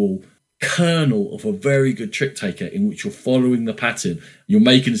actual kernel of a very good trick taker in which you're following the pattern, you're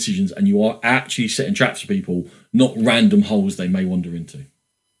making decisions, and you are actually setting traps for people, not random holes they may wander into?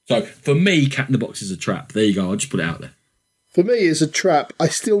 So for me, Cat in the Box is a trap. There you go. I'll just put it out there. For me, it's a trap. I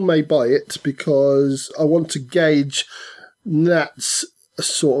still may buy it because I want to gauge Nat's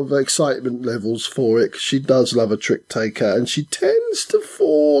sort of excitement levels for it, because she does love a trick taker and she tends to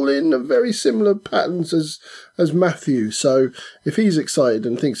fall in very similar patterns as Matthew. So if he's excited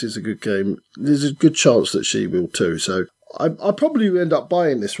and thinks it's a good game, there's a good chance that she will too. So I probably will end up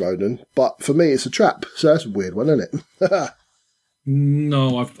buying this, Ronan, but for me it's a trap. So that's a weird one, isn't it?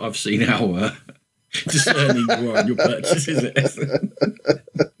 No, I've seen how discerning you are on your purchase, is it?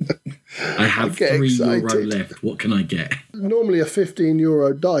 I have €3 left. What can I get? Normally a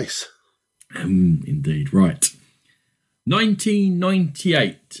 €15 dice. Indeed, right.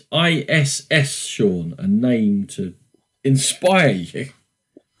 1998 ISS, Sean, a name to inspire you.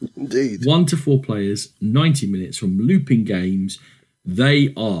 Indeed. 1 to 4 players, 90 minutes from Looping Games.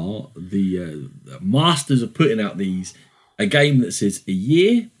 They are the masters of putting out a game that says a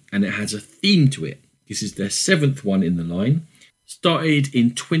year and it has a theme to it. This is their 7th one in the line. Started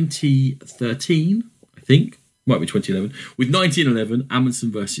in 2013, I think. Might be 2011. With 1911, Amundsen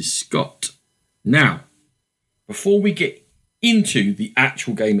versus Scott. Now, before we get into the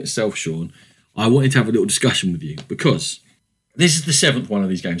actual game itself, Sean, I wanted to have a little discussion with you because this is the 7th one of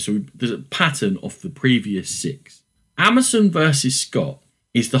these games. So there's a pattern of the previous 6. Amundsen versus Scott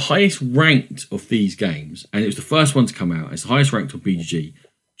is the highest ranked of these games. And it was the first one to come out. It's the highest ranked on BGG.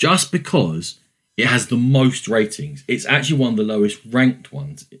 Just because it has the most ratings. It's actually one of the lowest ranked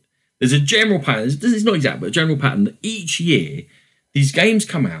ones. There's a general pattern. It's not exact, but a general pattern that each year these games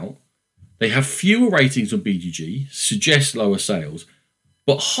come out. They have fewer ratings on BGG, suggest lower sales,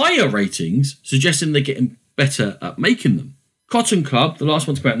 but higher ratings suggesting they're getting better at making them. Cotton Club, the last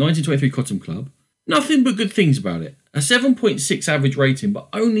one to come out, 1923 Cotton Club, nothing but good things about it. A 7.6 average rating, but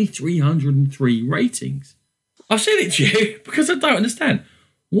only 303 ratings. I've said it to you because I don't understand.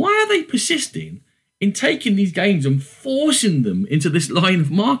 Why are they persisting in taking these games and forcing them into this line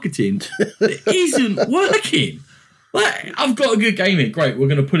of marketing that isn't working? Like, I've got a good game here, great, we're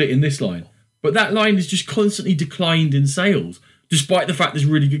going to put it in this line. But that line is just constantly declined in sales, despite the fact there's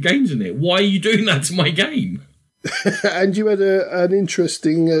really good games in it. Why are you doing that to my game? And you had an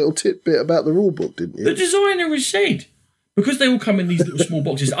interesting little tidbit about the rule book, didn't you? The designer has said, because they all come in these little small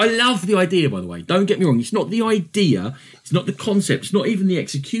boxes. I love the idea, by the way. Don't get me wrong. It's not the idea. It's not the concept. It's not even the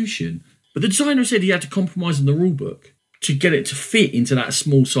execution. But the designer said he had to compromise on the rule book to get it to fit into that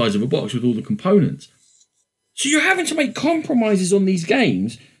small size of a box with all the components. So you're having to make compromises on these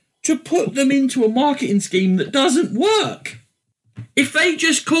games to put them into a marketing scheme that doesn't work. If they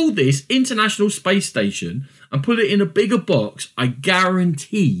just called this International Space Station and put it in a bigger box, I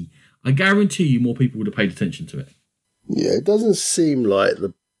guarantee you more people would have paid attention to it. Yeah, it doesn't seem like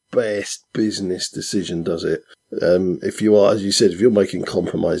the best business decision, does it? If you are, as you said, if you're making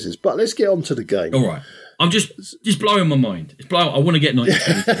compromises. But let's get on to the game. All right. I'm just blowing my mind. I want to get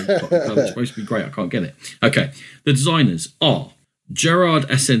 1923. It's supposed to be great. I can't get it. Okay. The designers are Gerard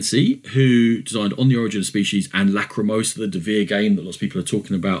Asensi, who designed On the Origin of Species and Lacrimosa, the De Vere game that lots of people are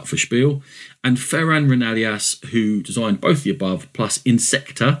talking about for Spiel, and Ferran Renalias, who designed both the above, plus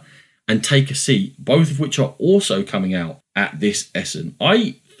Insecta and Take a Seat, both of which are also coming out at this Essen.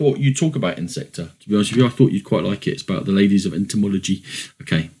 I thought you'd talk about Insecta. To be honest with you, I thought you'd quite like it. It's about the ladies of entomology.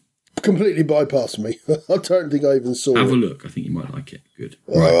 Okay. Completely bypassed me. I don't think I even saw it. Have a look. I think you might like it. Good.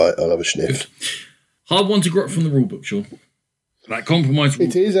 All right, I'll have a sniff. Good. Hard one to grok from the rulebook, Sean. That compromise.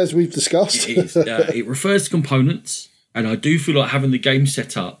 It is, as we've discussed. It is. It refers to components, and I do feel like having the game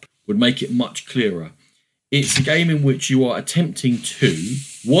set up would make it much clearer. It's a game in which you are attempting to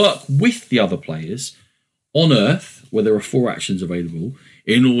work with the other players on Earth, where there are 4 actions available,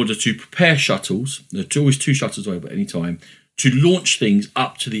 in order to prepare shuttles. There are always 2 shuttles available at any time, to launch things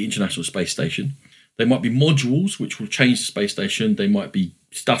up to the International Space Station. They might be modules, which will change the space station. They might be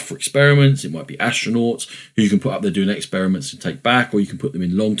stuff for experiments. It might be astronauts who you can put up there doing experiments and take back, or you can put them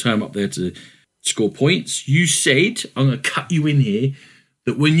in long term up there to score points. You said, I'm going to cut you in here,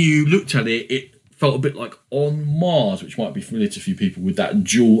 that when you looked at it, it felt a bit like On Mars, which might be familiar to a few people with that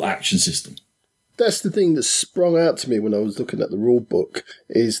dual action system. That's the thing that sprung out to me when I was looking at the rule book,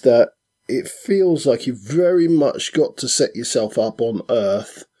 is that it feels like you've very much got to set yourself up on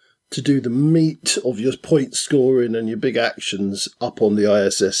Earth to do the meat of your point scoring and your big actions up on the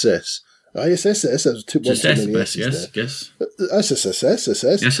ISSS. ISSS, that was too many S's there. Yes.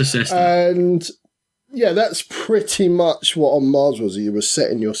 SSS. And yeah, that's pretty much what On Mars was. You were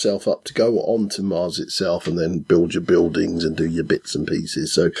setting yourself up to go onto Mars itself and then build your buildings and do your bits and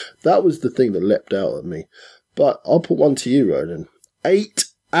pieces. So that was the thing that leapt out at me. But I'll put one to you, Ronan. 8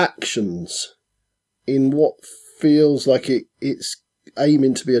 actions in what feels like it's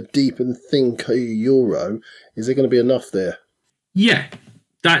aiming to be a deep and thin Euro. Is there going to be enough there? Yeah,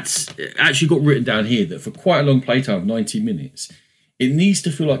 that's actually got written down here that for quite a long playtime of 90 minutes, it needs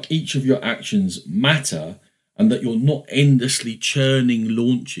to feel like each of your actions matter and that you're not endlessly churning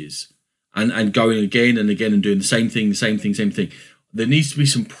launches and going again and again and doing the same thing. There needs to be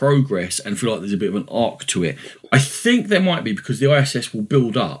some progress and feel like there's a bit of an arc to it. I think there might be, because the ISS will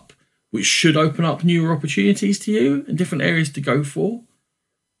build up, which should open up newer opportunities to you and different areas to go for.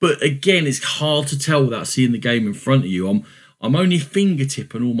 But again, it's hard to tell without seeing the game in front of you. I'm only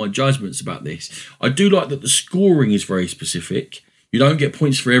fingertipping all my judgments about this. I do like that the scoring is very specific. You don't get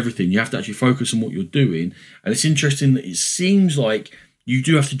points for everything. You have to actually focus on what you're doing. And it's interesting that it seems like you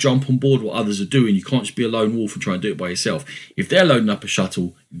do have to jump on board what others are doing. You can't just be a lone wolf and try and do it by yourself. If they're loading up a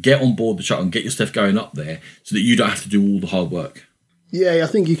shuttle, get on board the shuttle and get your stuff going up there so that you don't have to do all the hard work. Yeah, I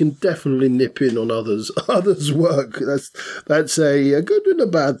think you can definitely nip in on others' work. That's a good and a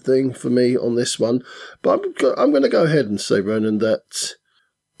bad thing for me on this one. But I'm going to go ahead and say, Ronan, that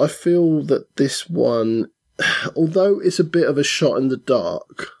I feel that this one, although it's a bit of a shot in the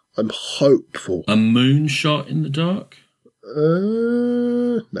dark, I'm hopeful. A moonshot in the dark?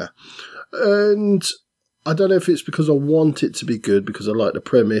 Nah. And I don't know if it's because I want it to be good, because I like the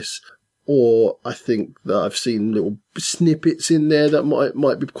premise, or I think that I've seen little snippets in there that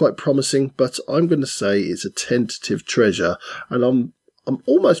might be quite promising, but I'm going to say it's a tentative treasure, and I'm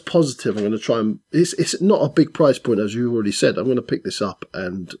almost positive I'm going to try and... It's not a big price point, as you already said. I'm going to pick this up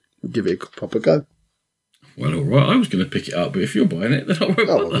and give it a proper go. Well, all right. I was going to pick it up, but if you're buying it, then I won't.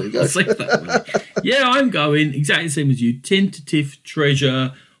 Well, there you go. I'll save that money. Yeah, I'm going exactly the same as you. Tentative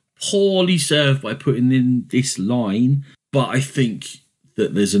treasure, poorly served by putting in this line, but I think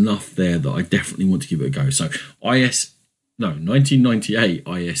that there's enough there that I definitely want to give it a go. So 1998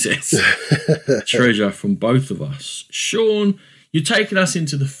 ISS treasure from both of us. Sean, you're taking us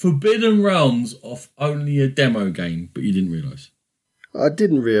into the forbidden realms of only a demo game, but you didn't realise. I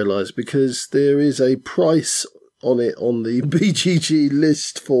didn't realise because there is a price on it on the BGG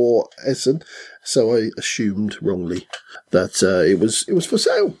list for Essen, so I assumed wrongly that it was for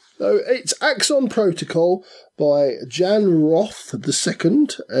sale. So it's Axon Protocol by Jan Roth II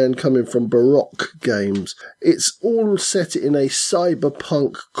and coming from Baroque Games. It's all set in a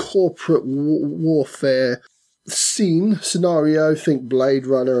cyberpunk corporate warfare scenario, think Blade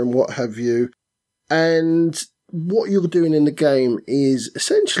Runner and what have you, and what you're doing in the game is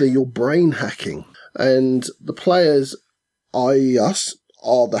essentially you're brain hacking, and the players, i.e. us,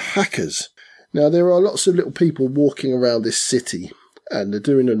 are the hackers. Now, there are lots of little people walking around this city, and they're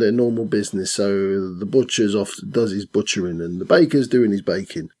doing their normal business. So the butcher's off does his butchering, and the baker's doing his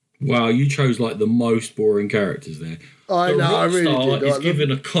baking. Wow, you chose like the most boring characters there. I know, I really did. Is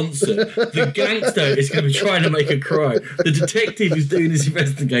giving a concert. The gangster is going to be trying to make a crime. The detective is doing his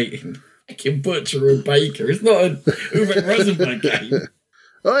investigating. Butcher and baker. It's not a Uwe Rosenberg game.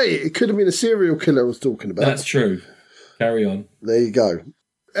 Hey, it could have been a serial killer I was talking about. That's true. Carry on. There you go.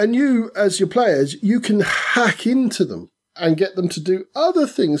 And you, as your players, you can hack into them and get them to do other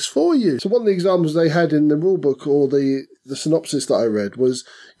things for you. So one of the examples they had in the rulebook or the synopsis that I read was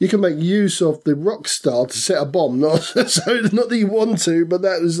you can make use of the rock star to set a bomb. Not that you want to, but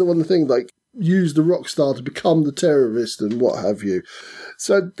that was the one thing, like use the rock star to become the terrorist and what have you.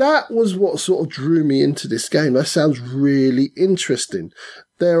 So that was what sort of drew me into this game. That sounds really interesting.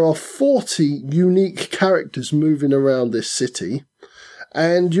 There are 40 unique characters moving around this city,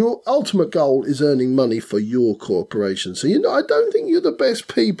 and your ultimate goal is earning money for your corporation. So, I don't think you're the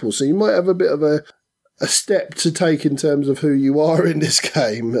best people, so you might have a bit of a step to take in terms of who you are in this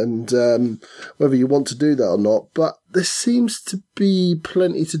game and whether you want to do that or not. But there seems to be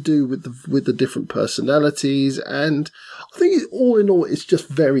plenty to do with the different personalities, and I think all in all, it's just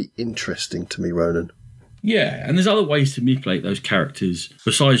very interesting to me, Ronan. Yeah, and there's other ways to manipulate those characters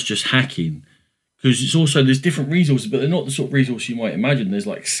besides just hacking, because it's also, there's different resources, but they're not the sort of resource you might imagine. There's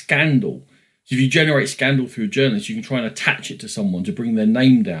like scandal. So if you generate scandal through a journalist, you can try and attach it to someone to bring their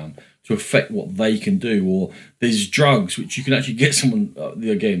name down to affect what they can do. Or there's drugs, which you can actually get someone,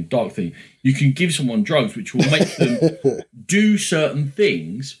 again, dark thing, you can give someone drugs which will make them do certain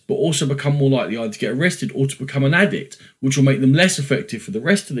things, but also become more likely either to get arrested or to become an addict, which will make them less effective for the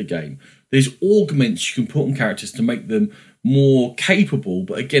rest of the game. There's augments you can put on characters to make them more capable,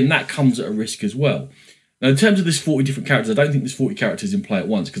 but again, that comes at a risk as well. Now, in terms of this 40 different characters, I don't think there's 40 characters in play at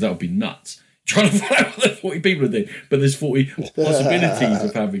once, because that would be nuts. Trying to find out what the 40 people are doing, but there's 40 possibilities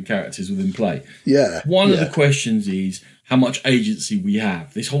of having characters within play. Yeah. One of the questions is how much agency we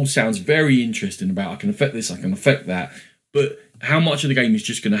have. This whole sounds very interesting about I can affect this, I can affect that, but how much of the game is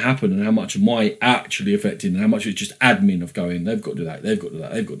just going to happen and how much am I actually affecting and how much is just admin of going, they've got to do that, they've got to do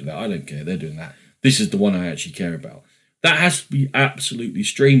that, they've got to do that, I don't care, they're doing that. This is the one I actually care about. That has to be absolutely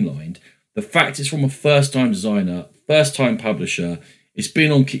streamlined. The fact it's from a first-time designer, first-time publisher, it's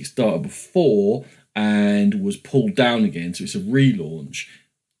been on Kickstarter before and was pulled down again, so it's a relaunch.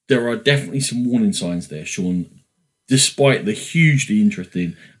 There are definitely some warning signs there, Sean, despite the hugely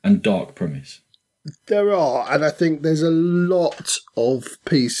interesting and dark premise. There are, and I think there's a lot of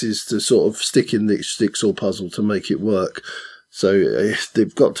pieces to sort of stick in the jigsaw puzzle to make it work. So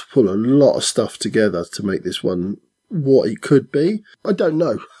they've got to pull a lot of stuff together to make this one what it could be. I don't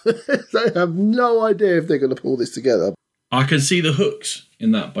know. They have no idea if they're going to pull this together. I can see the hooks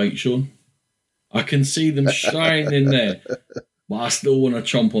in that bait, Sean. I can see them shining there. But I still want to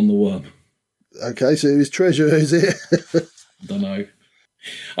chomp on the worm. Okay, so whose treasure is it? Don't know.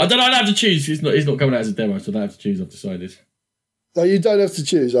 I don't know. I'd have to choose. He's not coming out as a demo, so I don't have to choose. I've decided. No, you don't have to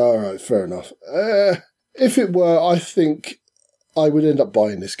choose. All right, fair enough. If it were, I think I would end up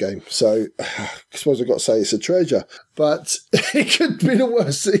buying this game. So I suppose I've got to say it's a treasure. But it could be the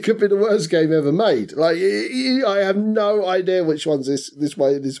worst. It could be the worst game ever made. Like I have no idea which one's this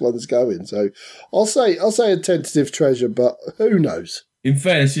way this one's going. So I'll say a tentative treasure, but who knows? In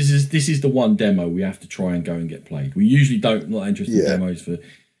fairness, this is the one demo we have to try and go and get played. We usually not interested in demos for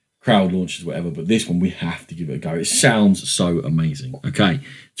crowd launches, whatever, but this one we have to give it a go. It sounds so amazing. Okay,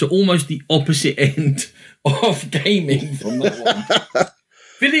 so almost the opposite end of gaming from that one.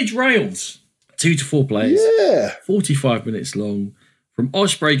 Village Rails. 2 to 4 players. Yeah. 45 minutes long. From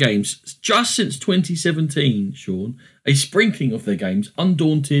Osprey Games, just since 2017, Sean, a sprinkling of their games,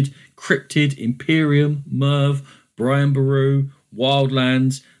 Undaunted, Cryptid, Imperium, Merv, Brian Baru,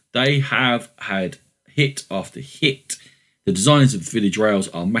 Wildlands, they have had hit after hit. The designers of Village Rails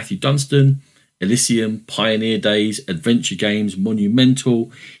are Matthew Dunstan, Elysium, Pioneer Days, Adventure Games,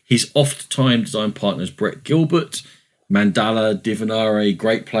 Monumental. His oft-time design partners Brett Gilbert, Mandala, Divinare,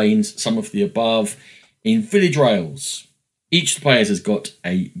 Great Plains, some of the above. In Village Rails, each of the players has got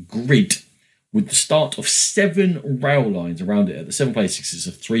a grid with the start of 7 rail lines around it. At the 7 places, it's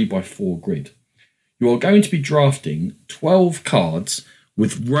a 3x4 grid. You are going to be drafting 12 cards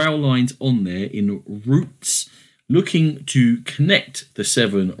with rail lines on there in routes, looking to connect the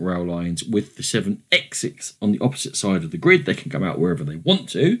 7 rail lines with the 7 exits on the opposite side of the grid. They can come out wherever they want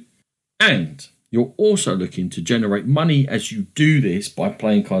to. And you're also looking to generate money as you do this by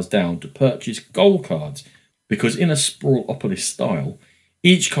playing cards down to purchase goal cards. Because in a Sprawlopolis style,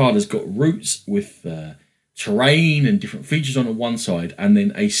 each card has got routes with terrain and different features on one side, and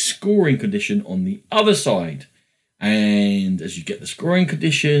then a scoring condition on the other side. And as you get the scoring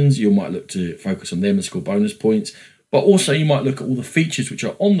conditions, you might look to focus on them and score bonus points. But also you might look at all the features which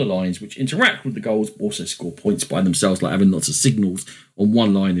are on the lines, which interact with the goals, but also score points by themselves, like having lots of signals on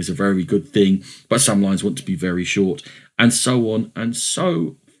one line is a very good thing, but some lines want to be very short, and so on and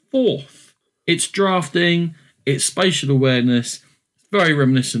so forth. It's drafting, it's spatial awareness, it's very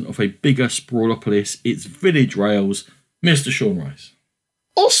reminiscent of a bigger Sprawlopolis. It's Village Rails, Mr. Sean Rice.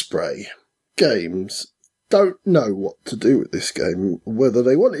 Osprey Games don't know what to do with this game, whether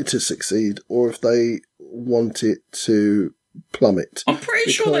they want it to succeed or if they want it to plummet. I'm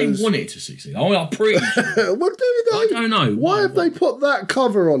pretty sure they want it to succeed. I'm pretty sure. What do they? I don't know. Why have they put that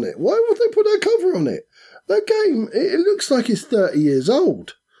cover on it? Why would they put that cover on it? That game, it looks like it's 30 years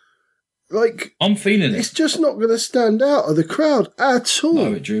old. Like, I'm feeling it. It's just not going to stand out of the crowd at all.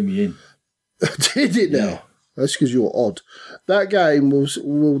 No, it drew me in. Did it now? Yeah. That's because you're odd. That game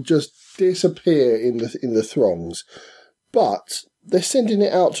will just disappear in the throngs. But they're sending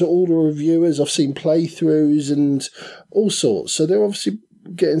it out to all the reviewers. I've seen playthroughs and all sorts. So they're obviously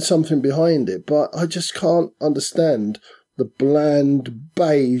getting something behind it. But I just can't understand the bland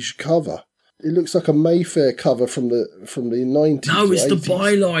beige cover. It looks like a Mayfair cover from the 90s. No, it's 80s. the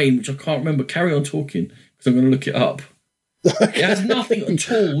byline, which I can't remember. Carry on talking, because I'm going to look it up. It has nothing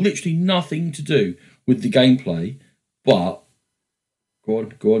at all, literally nothing to do with the gameplay. But go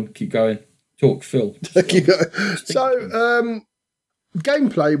on, keep going. Talk, Phil. So,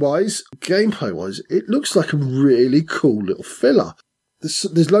 gameplay wise, it looks like a really cool little filler.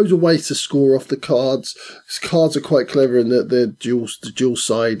 There's loads of ways to score off the cards. These cards are quite clever in that they're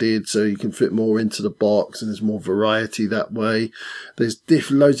dual-sided, so you can fit more into the box, and there's more variety that way. There's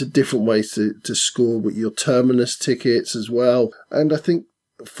loads of different ways to score with your Terminus tickets as well. And I think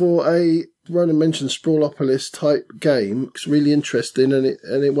for a Ronan mentioned Sprawlopolis type game, it's really interesting, and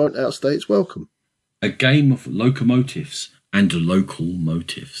it won't outstay its welcome. A game of locomotives and local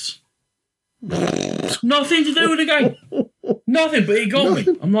motives. Nothing to do with the game. Nothing, but it got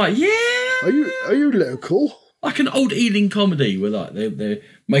me. I'm like, yeah. Are you local? Like an old Ealing comedy where like they're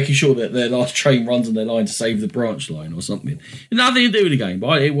making sure that their last train runs on their line to save the branch line or something. Nothing to do with the game,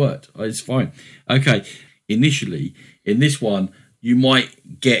 but it worked. It's fine. Okay. Initially, in this one, you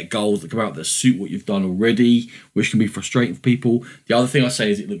might get goals that come out that suit what you've done already, which can be frustrating for people. The other thing I say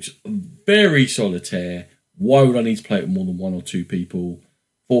is it looks very solitaire. Why would I need to play it with more than 1 or 2 people?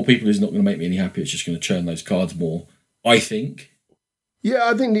 4 people is not going to make me any happy. It's just going to churn those cards more, I think. Yeah,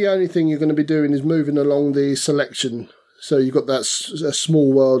 I think the only thing you're going to be doing is moving along the selection. So you've got that a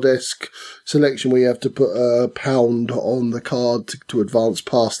small world-esque selection where you have to put a pound on the card to advance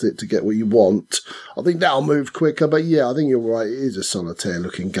past it to get what you want. I think that'll move quicker, but yeah, I think you're right. It is a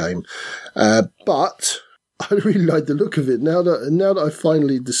solitaire-looking game. But I really like the look of it. Now that I've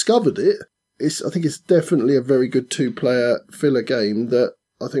finally discovered it, I think it's definitely a very good 2-player filler game that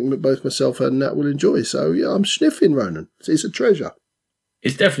I think both myself and Nat will enjoy. So, yeah, I'm sniffing, Ronan. It's a treasure.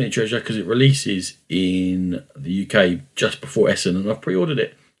 It's definitely a treasure because it releases in the UK just before Essen, and I've pre-ordered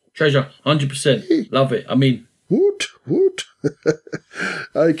it. Treasure, 100%. Love it. I mean... Wood.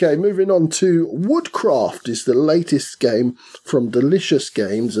 Okay, moving on to Woodcraft is the latest game from Delicious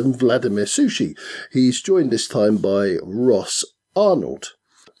Games and Vladimir Sushi. He's joined this time by Ross Arnold.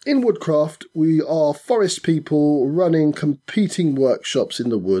 In Woodcraft, we are forest people running competing workshops in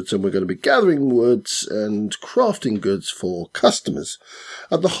the woods, and we're going to be gathering woods and crafting goods for customers.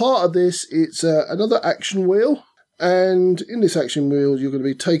 At the heart of this, it's another action wheel, And in this action wheel, you're going to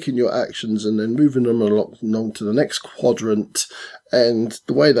be taking your actions and then moving them along to the next quadrant. And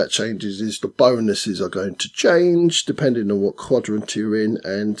the way that changes is the bonuses are going to change depending on what quadrant you're in,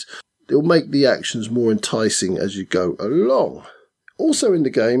 and it'll make the actions more enticing as you go along. Also in the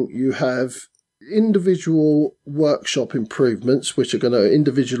game, you have individual workshop improvements, which are going to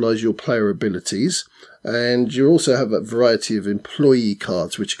individualize your player abilities. And you also have a variety of employee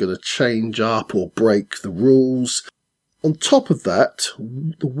cards, which are going to change up or break the rules. On top of that,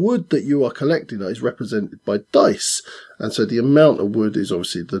 the wood that you are collecting is represented by dice. And so the amount of wood is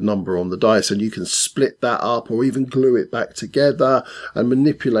obviously the number on the dice, and you can split that up or even glue it back together and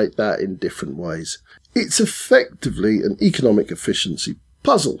manipulate that in different ways. It's effectively an economic efficiency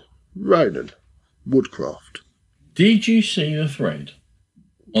puzzle. Ronan, Woodcraft. Did you see the thread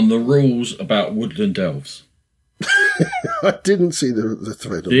on the rules about woodland elves? I didn't see the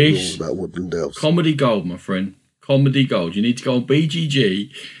thread on the rules about woodland elves. Comedy gold, my friend. Comedy gold. You need to go on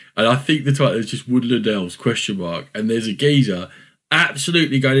BGG, and I think the title is just Woodland Elves, ? And there's a geezer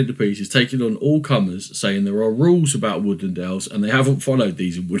absolutely going into pieces, taking on all comers, saying there are rules about Woodland Elves, and they haven't followed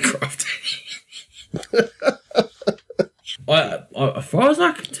these in Woodcraft. As far as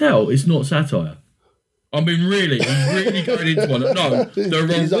I can tell, it's not satire. I mean, really, he's really going into one. No, there are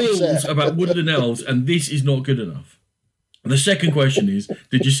rules about Woodland Elves, and this is not good enough. And the second question is,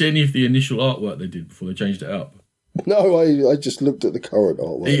 did you see any of the initial artwork they did before they changed it up? No, I just looked at the current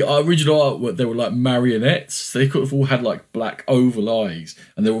artwork. The original artwork, they were like marionettes. They could have all had like black oval eyes,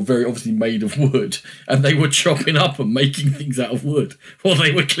 and they were very obviously made of wood, and they were chopping up and making things out of wood. Well,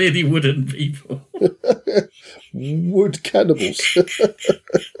 they were clearly wooden people. Wood cannibals.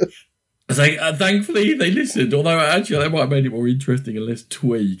 Thankfully, they listened, although actually they might have made it more interesting and less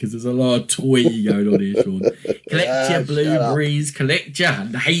twee, because there's a lot of twee going on here, Sean. Collect your blueberries, collect your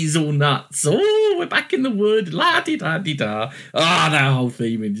hazelnuts. Oh, we're back in the wood. La-di-da-di-da. That whole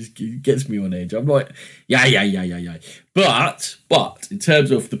theme, it just gets me on edge. I'm like, yeah. But, in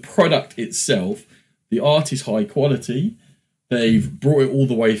terms of the product itself, the art is high quality. They've brought it all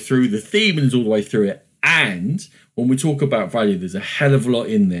the way through. The theme is all the way through it. And when we talk about value, there's a hell of a lot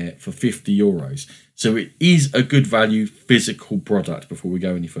in there for €50. So it is a good value physical product before we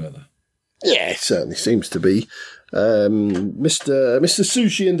go any further. Yeah, it certainly seems to be. Mr.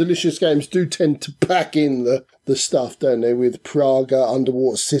 Sushi and Delicious Games do tend to pack in the stuff, don't they? With Praga,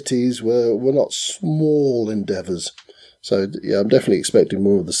 Underwater Cities, were not small endeavours. So, yeah, I'm definitely expecting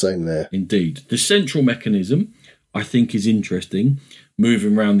more of the same there. Indeed. The central mechanism, I think, is interesting.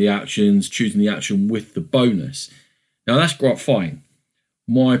 Moving around the actions, choosing the action with the bonus. Now, that's quite fine.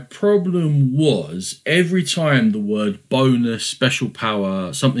 My problem was every time the word bonus, special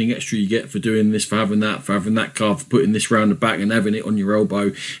power, something extra you get for doing this, for having that card, for putting this round the back and having it on your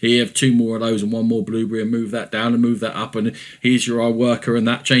elbow. Here you have 2 more of those and 1 more blueberry, and move that down and move that up, and here's your eye worker, and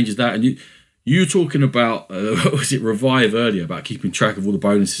that changes that. And you talking about, was it Revive earlier, about keeping track of all the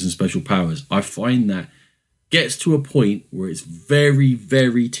bonuses and special powers. I find that gets to a point where it's very,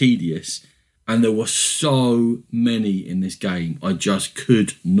 very tedious, and there were so many in this game, I just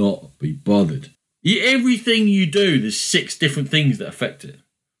could not be bothered. Everything you do, there's 6 different things that affect it.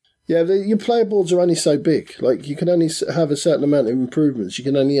 Yeah, your player boards are only so big. Like, you can only have a certain amount of improvements. You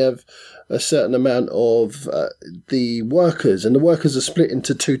can only have a certain amount of the workers, and the workers are split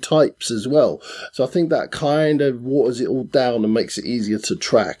into 2 types as well. So I think that kind of waters it all down and makes it easier to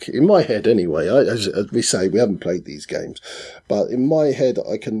track. In my head, anyway. As we say, we haven't played these games, but in my head,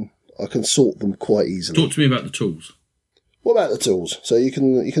 I can sort them quite easily. Talk to me about the tools. What about the tools? So you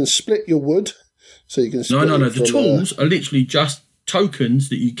can split your wood. So you can split No. The tools are literally just tokens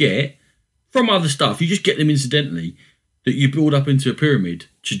that you get from other stuff. You just get them incidentally, that you build up into a pyramid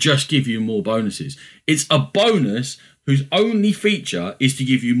to just give you more bonuses. It's a bonus whose only feature is to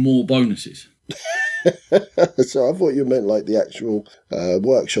give you more bonuses. So I thought you meant like the actual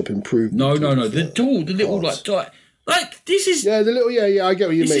workshop improvement. No. The little like this is the little I get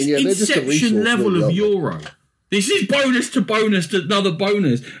what you mean. Yeah, they're just a resource level of Euro. This is bonus to another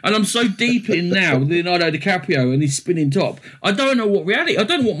bonus. And I'm so deep in now with Leonardo DiCaprio and his spinning top. I don't know what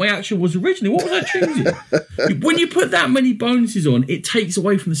my action was originally. What was I choosing? When you put that many bonuses on, it takes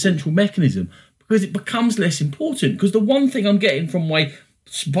away from the central mechanism because it becomes less important. Because the one thing I'm getting from my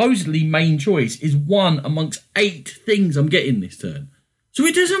supposedly main choice is 1 amongst 8 things I'm getting this turn. So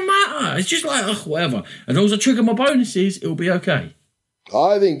it doesn't matter. It's just like, whatever. As long as I trigger my bonuses, it'll be okay.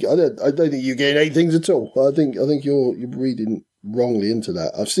 I don't think you gain 8 things at all. I think you're reading wrongly into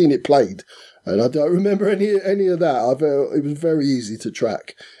that. I've seen it played, and I don't remember any of that. It was very easy to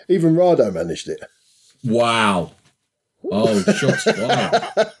track. Even Rado managed it. Wow! Oh, shots fired.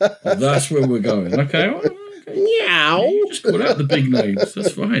 That's where we're going. Okay, Meow. You just call out the big names.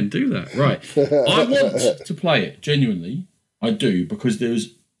 That's fine. Do that. Right. I want to play it. Genuinely. I do, because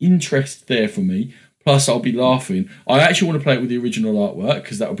there's interest there for me. Plus, I'll be laughing. I actually want to play it with the original artwork,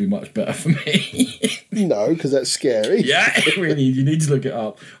 because that would be much better for me. No, because that's scary. Yeah, really. You need to look it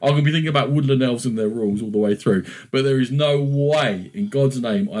up. I'm going to be thinking about woodland elves and their rules all the way through. But there is no way, in God's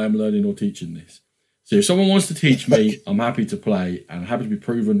name, I am learning or teaching this. So if someone wants to teach me, I'm happy to play, and I'm happy to be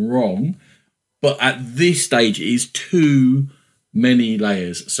proven wrong. But at this stage, it is too many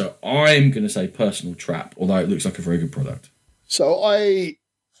layers. So I'm going to say personal trap, although it looks like a very good product. So I'm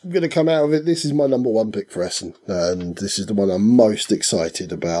going to come out of it. This is my number one pick for Essen, and this is the one I'm most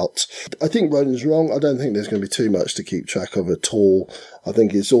excited about. I think Ronan's wrong. I don't think there's going to be too much to keep track of at all. I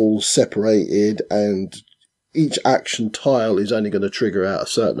think it's all separated, and each action tile is only going to trigger out a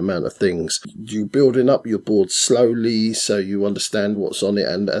certain amount of things. You're building up your board slowly so you understand what's on it,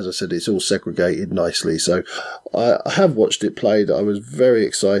 and as I said, it's all segregated nicely. So I have watched it played. I was very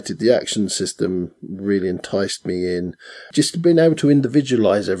excited. The action system really enticed me in. Just being able to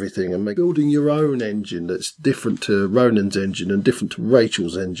individualise everything and building your own engine that's different to Ronan's engine and different to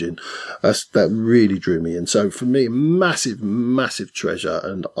Rachel's engine, that really drew me in. So for me, massive treasure,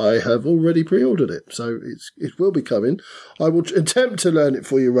 and I have already pre-ordered it. So it will be coming. I will attempt to learn it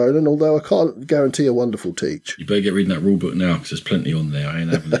for you, Ronan, although I can't guarantee a wonderful teach. You better get reading that rule book now, because there's plenty on there. I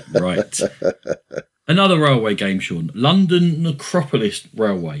ain't having it. Right. Another railway game, Sean. London Necropolis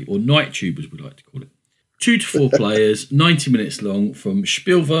Railway, or Night Tube as we like to call it. 2 to 4 players, 90 minutes long, from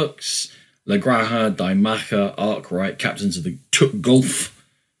Spielworks, La Graha, Die Macher, Arkwright, Captains of the Took Golf.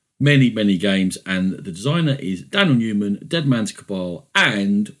 Many games, and the designer is Daniel Newman, Dead Man's Cabal,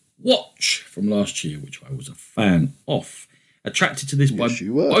 and Watch from last year, which I was a fan of. Attracted to this by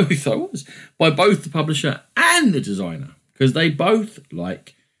both the publisher and the designer, because they both I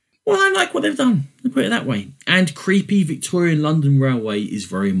like what they've done. Let's put it that way. And creepy Victorian London Railway is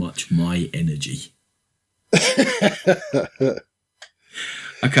very much my energy.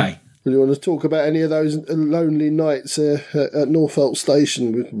 Okay. Do you want to talk about any of those lonely nights at Norfolk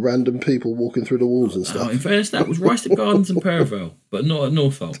Station with random people walking through the walls and stuff? In fairness, that was Ruislip Gardens and Perivale, but not at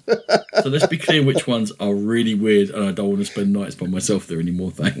Norfolk. So let's be clear which ones are really weird, and I don't want to spend nights by myself there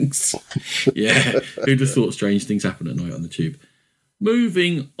anymore, thanks. Yeah, who'd have thought strange things happen at night on the tube?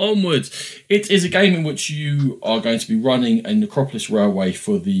 Moving onwards. It is a game in which you are going to be running a Necropolis Railway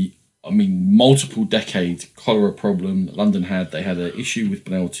for multiple decade cholera problem that London had. They had an issue with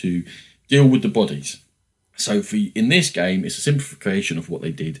being able to deal with the bodies. So in this game, it's a simplification of what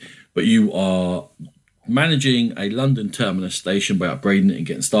they did, but you are managing a London terminus station by upgrading it and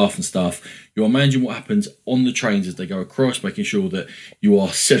getting staff and stuff. You are managing what happens on the trains as they go across, making sure that you are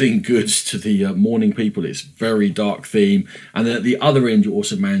selling goods to the mourning people. It's very dark theme. And then at the other end, you're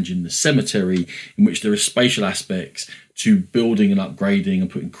also managing the cemetery, in which there are spatial aspects to building and upgrading and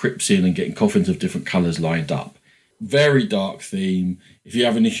putting crypts in and getting coffins of different colours lined up. Very dark theme. If you're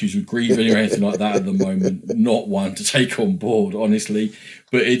having issues with grieving or anything like that at the moment, not one to take on board, honestly.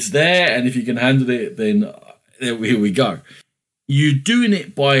 But it's there, and if you can handle it, then here we go. You're doing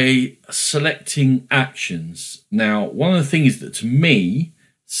it by selecting actions. Now, one of the things that, to me,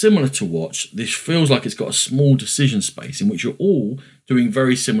 similar to Watch, this feels like it's got a small decision space in which you're all doing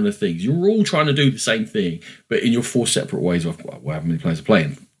very similar things. You're all trying to do the same thing, but in your 4 separate ways of however many players are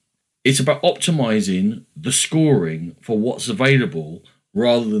playing. It's about optimising the scoring for what's available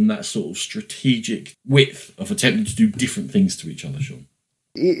rather than that sort of strategic width of attempting to do different things to each other, Sean.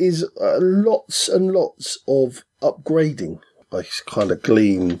 It is lots and lots of upgrading. I kind of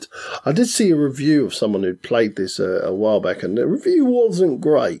gleaned. I did see a review of someone who'd played this a while back, and the review wasn't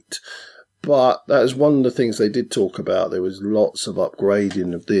great. But that is one of the things they did talk about. There was lots of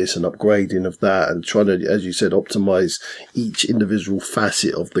upgrading of this and upgrading of that, and trying to, as you said, optimise each individual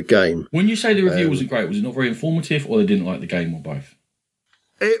facet of the game. When you say the review wasn't great, was it not very informative, or they didn't like the game, or both?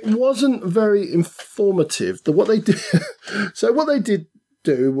 It wasn't very informative. What they did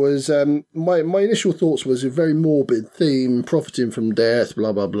do was, my initial thoughts was a very morbid theme, profiting from death,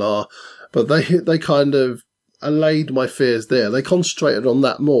 blah, blah, blah. But they kind of allayed my fears there. They concentrated on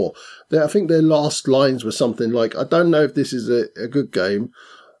that more. I think their last lines were something like, I don't know if this is a good game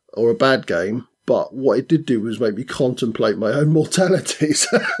or a bad game, but what it did do was make me contemplate my own mortality.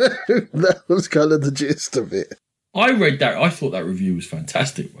 So that was kind of the gist of it. I read that. I thought that review was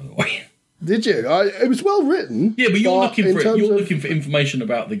fantastic, by the way. Did you? It was well written. Yeah, but you're looking for information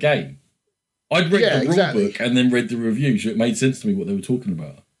about the game. I'd read the rule book and then read the review, so it made sense to me what they were talking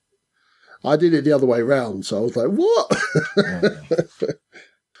about. I did it the other way round, so I was like, what?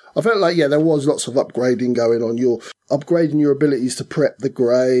 I felt like, there was lots of upgrading going on. upgrading your abilities to prep the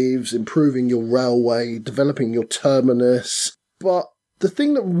graves, improving your railway, developing your terminus. But the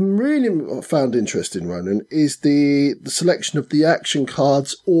thing that really I found interesting, Ronan, is the selection of the action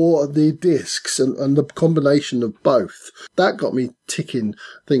cards or the discs and the combination of both. That got me ticking,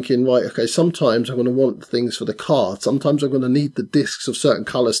 thinking, right, okay, sometimes I'm going to want things for the cards. Sometimes I'm going to need the discs of certain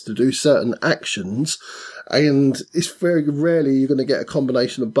colours to do certain actions. And it's very rarely you're going to get a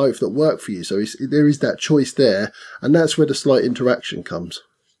combination of both that work for you. So there is that choice there. And that's where the slight interaction comes.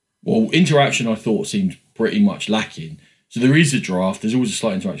 Well, interaction I thought seemed pretty much lacking. So there is a draft. There's always a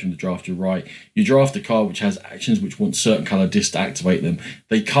slight interaction with the draft. You're right. You draft a card which has actions which want certain colour discs to activate them.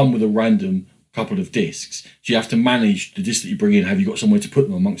 They come with a random couple of discs. So you have to manage the discs that you bring in. Have you got somewhere to put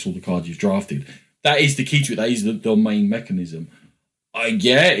them amongst all the cards you've drafted? That is the key to it. That is the main mechanism.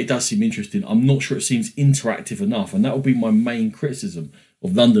 Yeah, it does seem interesting. I'm not sure it seems interactive enough. And that will be my main criticism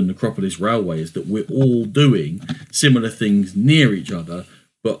of London Necropolis Railway, is that we're all doing similar things near each other,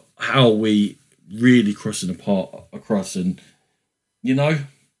 but how are we really crossing across and,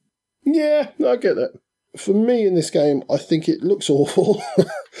 Yeah, I get that. For me in this game, I think it looks awful.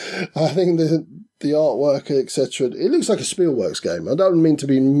 I think the artwork, etc., it looks like a Spielworks game. I don't mean to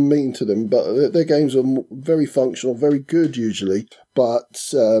be mean to them, but their games are very functional, very good usually, but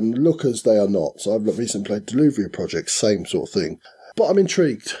lookers they are not. So I've recently played Deluvia Project, same sort of thing. But I'm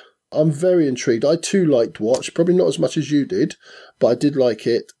intrigued. I'm very intrigued. I too liked Watch, probably not as much as you did, but I did like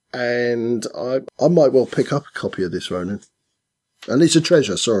it. And I might well pick up a copy of this, Ronan. And it's a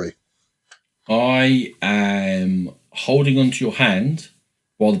treasure, sorry. I am holding onto your hand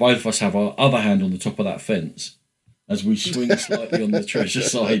while the both of us have our other hand on the top of that fence as we swing slightly on the treasure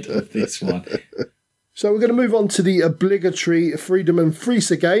side of this one. So we're going to move on to the obligatory Freedom and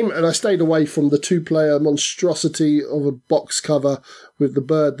Freezer game, and I stayed away from the two-player monstrosity of a box cover with the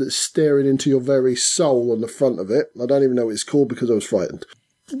bird that's staring into your very soul on the front of it. I don't even know what it's called because I was frightened.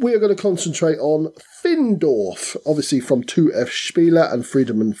 We are going to concentrate on Findorf, obviously from 2F Spiel and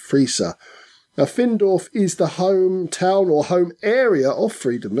Freedom and Freezer. Now, Findorf is the hometown or home area of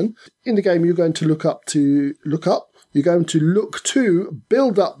Friedemann. In the game, you're going to look to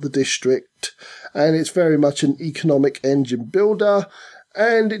build up the district, and it's very much an economic engine builder.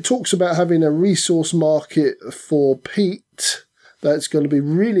 And it talks about having a resource market for peat. That's going to be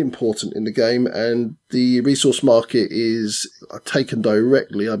really important in the game, and the resource market is taken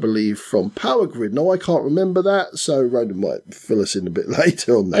directly, I believe, from Power Grid. Now, I can't remember that, so Ronan might fill us in a bit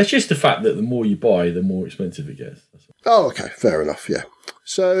later on that. It's just the fact that the more you buy, the more expensive it gets. Oh, okay, fair enough, yeah.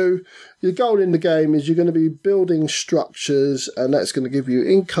 So your goal in the game is you're going to be building structures, and that's going to give you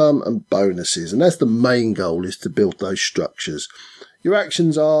income and bonuses, and that's the main goal, is to build those structures. Your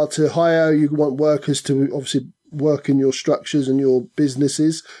actions are to hire, you want workers to obviously work in your structures and your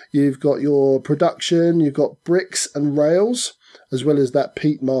businesses. You've got your production, you've got bricks and rails, as well as that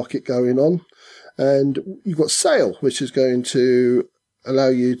peat market going on. And you've got sale, which is going to allow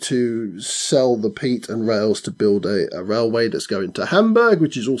you to sell the peat and rails to build a railway that's going to Hamburg,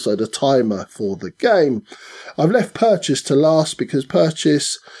 which is also the timer for the game. I've left purchase to last because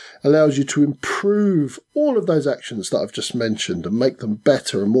purchase allows you to improve all of those actions that I've just mentioned and make them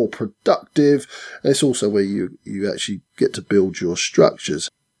better and more productive. And it's also where you actually get to build your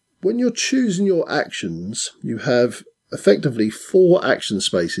structures. When you're choosing your actions, you have effectively 4 action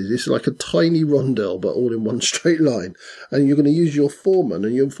spaces. It's like a tiny rondelle, but all in one straight line. And you're going to use your foreman,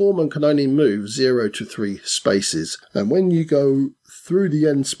 and your foreman can only move 0 to 3 spaces. And when you go through the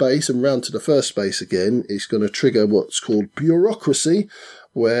end space and round to the first space again, it's going to trigger what's called bureaucracy,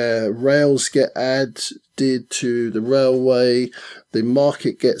 where rails get added to the railway, the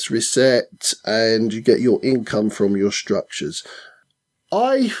market gets reset, and you get your income from your structures.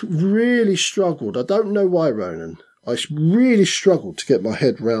 I really struggled. I don't know why, Ronan. I really struggled to get my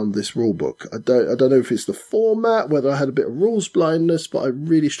head around this rule book. I don't know if it's the format, whether I had a bit of rules blindness, but I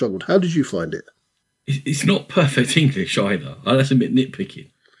really struggled. How did you find it? It's not perfect English either. That's a bit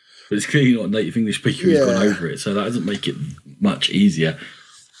nitpicking. But it's clearly not a native English speaker who's gone over it, so that doesn't make it much easier.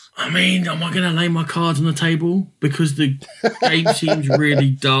 I mean, am I going to lay my cards on the table? Because the game seems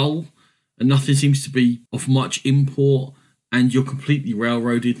really dull and nothing seems to be of much import, and you're completely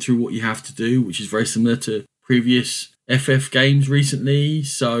railroaded through what you have to do, which is very similar to previous FF games recently.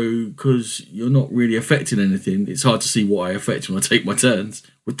 So, because you're not really affecting anything, it's hard to see what I affect when I take my turns.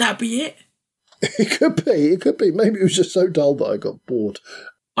 Would that be it? It could be. Maybe it was just so dull that I got bored.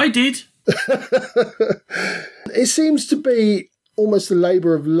 I did. It seems to be almost a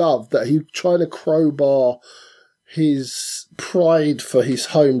labour of love that he's trying to crowbar his pride for his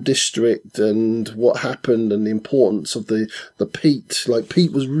home district and what happened and the importance of the peat. Like,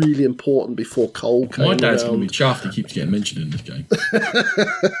 peat was really important before coal came around. My dad's going to be chuffed. He keeps getting mentioned in this game.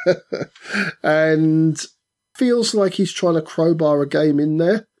 And feels like he's trying to crowbar a game in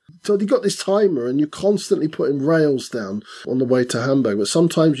there. So you got this timer and you're constantly putting rails down on the way to Hamburg. But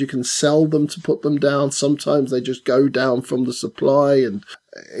sometimes you can sell them to put them down. Sometimes they just go down from the supply. And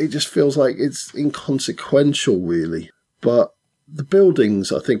it just feels like it's inconsequential, really. But the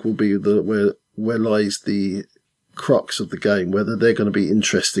buildings, I think, will be where lies the crux of the game, whether they're going to be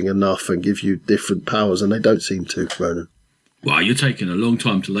interesting enough and give you different powers. And they don't seem to, Ronan. Well, you're taking a long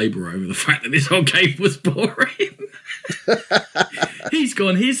time to labour over the fact that this whole game was boring. He's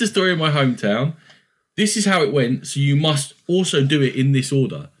gone, here's the story of my hometown. This is how it went, so you must also do it in this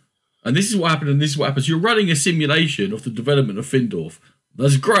order. And this is what happened, and this is what happens. You're running a simulation of the development of Findorf.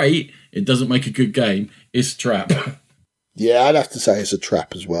 That's great. It doesn't make a good game. It's a trap. Yeah, I'd have to say it's a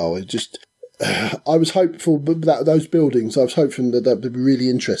trap as well. It just... I was hopeful that those buildings, I was hoping that they'd be really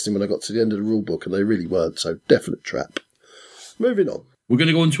interesting when I got to the end of the rule book, and they really weren't, so definite trap. Moving on. We're going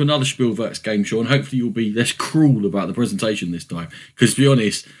to go on to another Spielwerks game, Sean. Hopefully you'll be less cruel about the presentation this time. Because, to be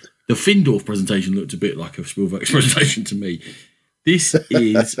honest, the Findorf presentation looked a bit like a Spielwerks presentation to me. This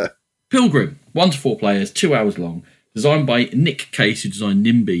is Pilgrim. 1 to 4 players, 2 hours long. Designed by Nick Case, who designed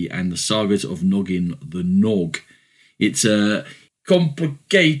NIMBY and the Sagas of Noggin the Nog. It's a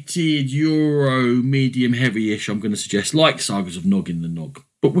complicated Euro medium heavy-ish, I'm going to suggest, like Sagas of Noggin the Nog,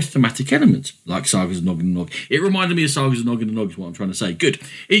 but with thematic elements, like Sagas of Noggin the Nog. It reminded me of Sagas of Noggin the Nog is what I'm trying to say. Good.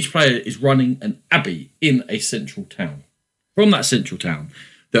 Each player is running an abbey in a central town. From that central town,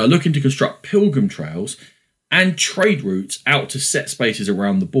 they are looking to construct pilgrim trails and trade routes out to set spaces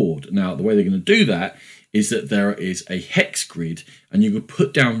around the board. Now, the way they're going to do that is that there is a hex grid, and you can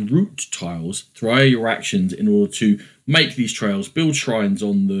put down route tiles through your actions in order to make these trails, build shrines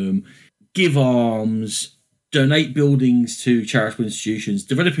on them, give alms, donate buildings to charitable institutions,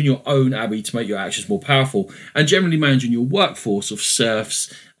 developing your own abbey to make your actions more powerful, and generally managing your workforce of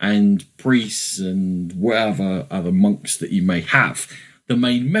serfs and priests and whatever other monks that you may have. The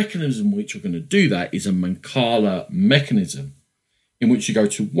main mechanism which you're going to do that is a Mancala mechanism, in which you go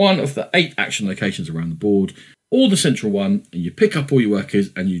to one of the 8 action locations around the board, or the central one, and you pick up all your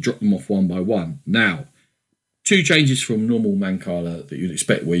workers and you drop them off one by one. Now, 2 changes from normal Mancala that you'd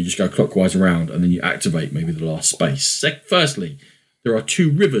expect, where you just go clockwise around and then you activate maybe the last space. Firstly, there are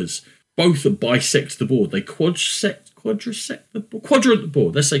 2 rivers, both that bisect the board. They quadrant the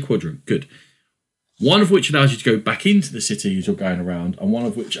board. Let's say quadrant. Good. One of which allows you to go back into the city as you're going around, and one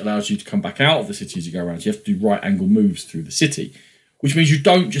of which allows you to come back out of the city as you go around. So you have to do right angle moves through the city, which means you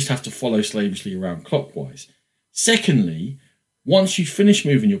don't just have to follow slavishly around clockwise. Secondly, once you finish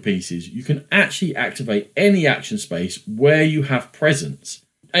moving your pieces, you can actually activate any action space where you have presence.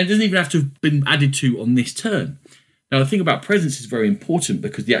 And it doesn't even have to have been added to on this turn. Now, the thing about presence is very important,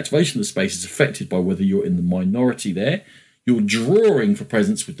 because the activation of the space is affected by whether you're in the minority there, you're drawing for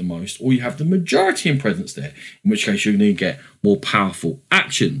presence with the most, or you have the majority in presence there, in which case you're going to get more powerful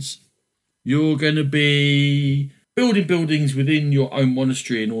actions. You're going to be building buildings within your own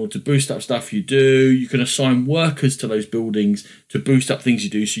monastery in order to boost up stuff you do. You can assign workers to those buildings to boost up things you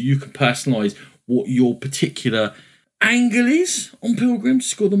do, so you can personalise what your particular angle is on Pilgrim to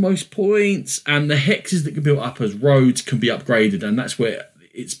score the most points. And the hexes that can build up as roads can be upgraded, and that's where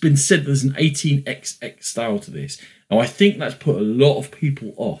it's been said there's an 18xx style to this. Now, I think that's put a lot of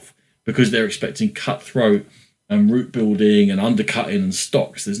people off, because they're expecting cutthroat and route building and undercutting and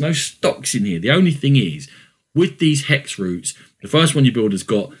stocks. There's no stocks in here. The only thing is, with these hex routes, the first one you build has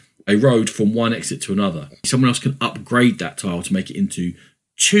got a road from one exit to another. Someone else can upgrade that tile to make it into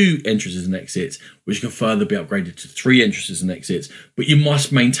 2 entrances and exits, which can further be upgraded to 3 entrances and exits. But you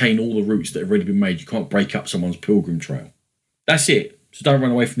must maintain all the routes that have already been made. You can't break up someone's pilgrim trail. That's it. So don't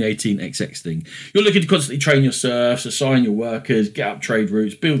run away from the 18xx thing. You're looking to constantly train your serfs, assign your workers, get up trade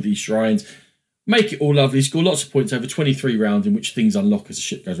routes, build these shrines, make it all lovely, score lots of points over 23 rounds, in which things unlock as the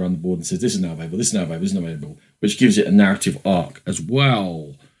shit goes around the board and says, this is now available, this is now available, this is now available, which gives it a narrative arc as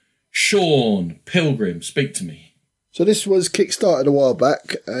well. Sean, Pilgrim, speak to me. So this was kickstarted a while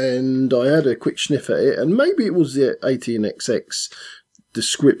back, and I had a quick sniff at it, and maybe it was the 18xx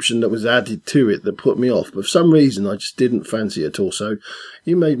description that was added to it that put me off, but for some reason I just didn't fancy it at all. So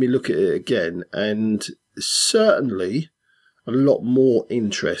you made me look at it again, and certainly a lot more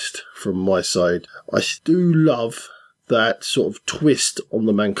interest from my side. I do love that sort of twist on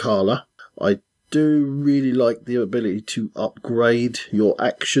the Mancala. I do really like the ability to upgrade your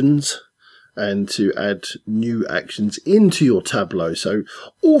actions and to add new actions into your tableau. So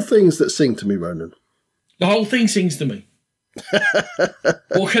all things that sing to me, Ronan. The whole thing sings to me.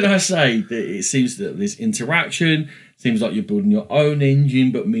 What can I say? It seems that there's interaction. Seems like you're building your own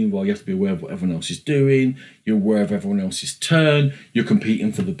engine, but meanwhile you have to be aware of what everyone else is doing. You're aware of everyone else's turn. You're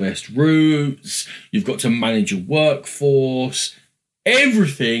competing for the best routes. You've got to manage your workforce.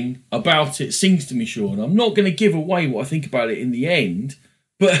 Everything about it sings to me, Sean. I'm not going to give away what I think about it in the end,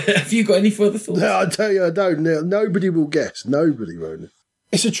 but have you got any further thoughts? No, I tell you, I don't. Nobody will guess. Nobody, Ronan.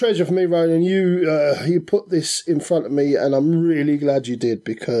 It's a treasure for me, Ronan. You put this in front of me, and I'm really glad you did,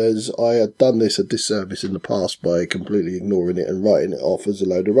 because I had done this a disservice in the past by completely ignoring it and writing it off as a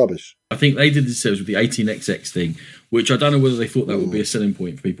load of rubbish. I think they did this with the 18XX thing, which I don't know whether they thought that would be a selling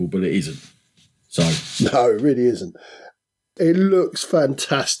point for people, but it isn't. So no, it really isn't. It looks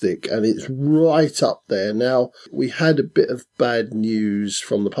fantastic, and it's right up there. Now, we had a bit of bad news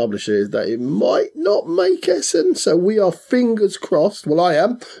from the publishers that it might not make Essen, so we are fingers crossed. Well, I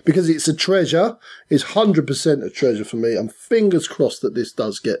am, because it's a treasure. It's 100% a treasure for me. I'm fingers crossed that this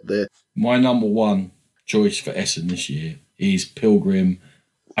does get there. My number one choice for Essen this year is Pilgrim.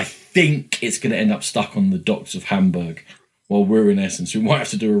 I think it's going to end up stuck on the docks of Hamburg while we're in Essen, so we might have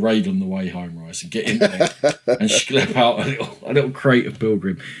to do a raid on the way home, Rice, and get in there and schlep out a little crate of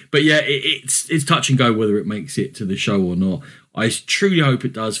Pilgrim. But yeah, it's touch and go whether it makes it to the show or not. I truly hope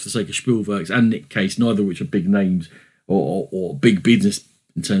it does, for the sake of Spielwerks and Nick Case, neither of which are big names or big business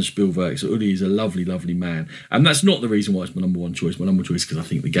in terms of Spielwerks. Uli is a lovely, lovely man. And that's not the reason why it's my number one choice. My number one choice is because I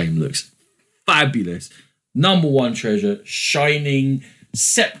think the game looks fabulous. Number one treasure, shining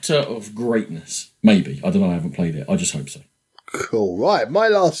scepter of greatness. Maybe. I don't know, I haven't played it. I just hope so. Cool. Right, my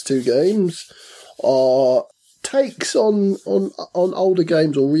last two games are takes on older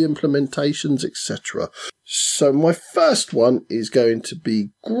games or re-implementations, etc. So my first one is going to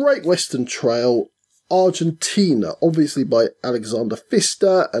be Great Western Trail Argentina, obviously by Alexander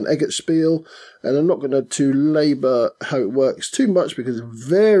Pfister and Eggert Spiel, and I'm not going to labour how it works too much because it's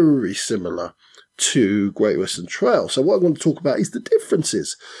very similar to Great Western Trail. So what I'm going to talk about is the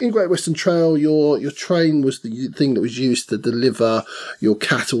differences. In Great Western Trail, your train was the thing that was used to deliver your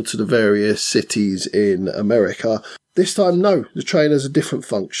cattle to the various cities in America. This time, no, the train has a different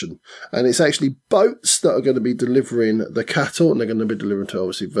function, and it's actually boats that are going to be delivering the cattle, and they're going to be delivering to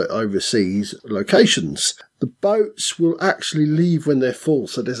obviously overseas locations. The boats will actually leave when they're full,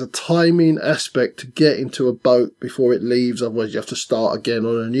 so there's a timing aspect to get into a boat before it leaves, otherwise you have to start again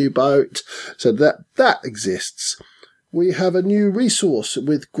on a new boat. So that exists. We have a new resource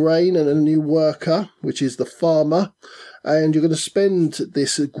with grain and a new worker, which is the farmer. And you're going to spend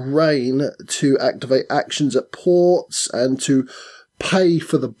this grain to activate actions at ports and to pay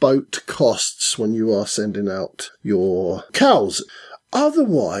for the boat costs when you are sending out your cows.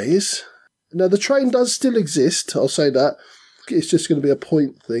 Otherwise, now the train does still exist, I'll say that. It's just going to be a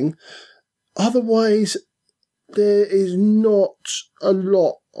point thing. Otherwise, there is not a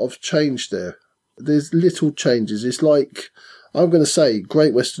lot of change there. There's little changes. It's like, I'm going to say,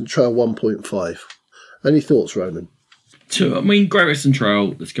 Great Western Trail 1.5. Any thoughts, Ronan? Great Western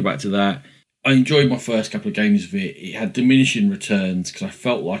Trail, let's go back to that. I enjoyed my first couple of games of it. It had diminishing returns because I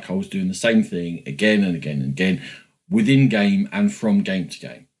felt like I was doing the same thing again and again and again within game and from game to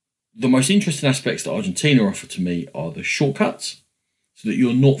game. The most interesting aspects that Argentina offer to me are the shortcuts, so that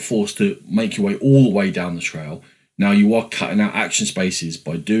you're not forced to make your way all the way down the trail. Now, you are cutting out action spaces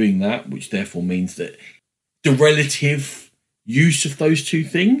by doing that, which therefore means that the relative use of those two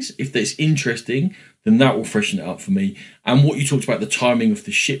things, if that's interesting, then that will freshen it up for me. And what you talked about, the timing of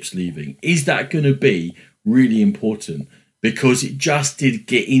the ships leaving, is that going to be really important? Because it just did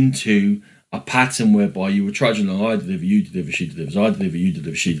get into a pattern whereby you were trudging along, I deliver, you deliver, she delivers, I deliver, you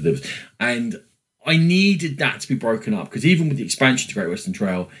deliver, she delivers. And I needed that to be broken up, because even with the expansion to Great Western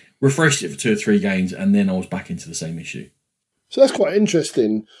Trail, refreshed it for 2 or 3 games, and then I was back into the same issue. So that's quite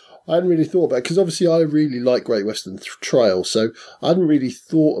interesting. I hadn't really thought about it, because obviously I really like Great Western Trail, so I hadn't really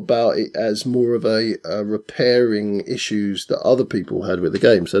thought about it as more of a repairing issues that other people had with the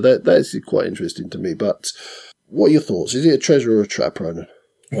game. So that's quite interesting to me. But what are your thoughts? Is it a treasure or a trap, Ronan?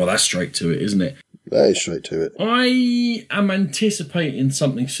 Well, that's straight to it, isn't it? That is straight to it. I am anticipating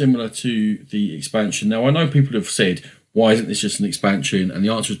something similar to the expansion. Now, I know people have said, why isn't this just an expansion? And the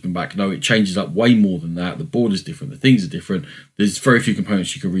answer has been back, no, it changes up way more than that. The board is different. The things are different. There's very few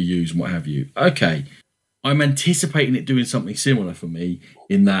components you can reuse and what have you. Okay, I'm anticipating it doing something similar for me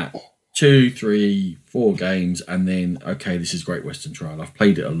in that 2, 3, 4 games, and then, okay, this is Great Western Trail. I've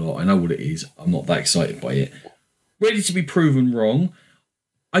played it a lot. I know what it is. I'm not that excited by it. Ready to be proven wrong.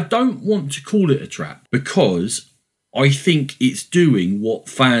 I don't want to call it a trap because I think it's doing what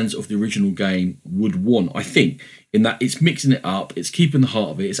fans of the original game would want. I think in that it's mixing it up, it's keeping the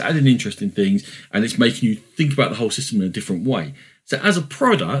heart of it, it's adding interesting things, and it's making you think about the whole system in a different way. So as a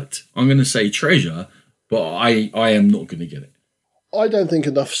product, I'm going to say treasure, but I am not going to get it. I don't think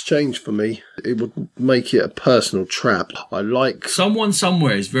enough's changed for me. It would make it a personal trap. I like... Someone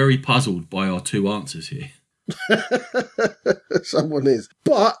somewhere is very puzzled by our two answers here. Someone is.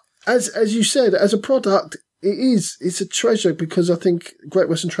 But, as you said, as a product, it's a treasure because I think Great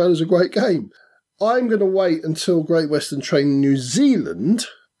Western Trail is a great game. I'm going to wait until Great Western Trail New Zealand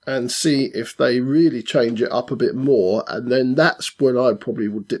and see if they really change it up a bit more, and then that's when I probably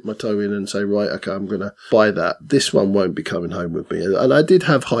would dip my toe in and say, right, okay, I'm going to buy that. This one won't be coming home with me. And I did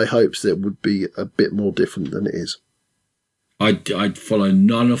have high hopes that it would be a bit more different than it is. I'd follow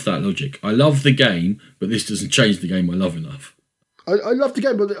none of that logic. I love the game, but this doesn't change the game I love enough. I love the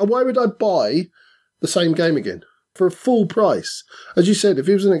game, but why would I buy the same game again for a full price? As you said, if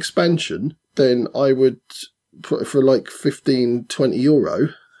it was an expansion, then I would put it for like 15, 20 euro.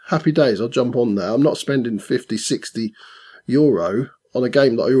 Happy days, I'll jump on there. I'm not spending 50, 60 euro on a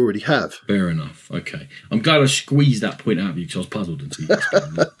game that I already have. Fair enough. Okay. I'm glad I squeezed that point out of you because I was puzzled until you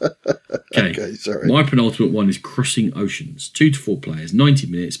explained that. Okay, sorry. My penultimate one is Crossing Oceans. 2 to 4 players, 90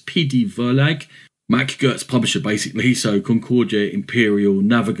 minutes, PD Verlag. Mac Gertz publisher, basically. So Concordia, Imperial,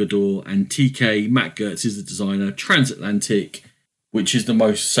 Navigador, and TK. Mac Gertz is the designer. Transatlantic, which is the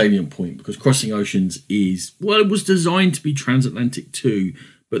most salient point because Crossing Oceans is, well, it was designed to be Transatlantic too,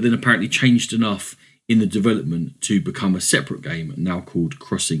 but then apparently changed enough in the development to become a separate game now called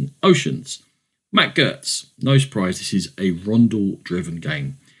Crossing Oceans. Matt Gertz, no surprise, this is a Rondel-driven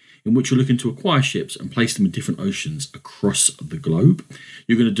game in which you're looking to acquire ships and place them in different oceans across the globe.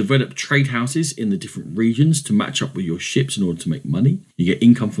 You're going to develop trade houses in the different regions to match up with your ships in order to make money. You get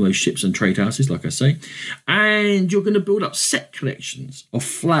income from those ships and trade houses, like I say. And you're going to build up set collections of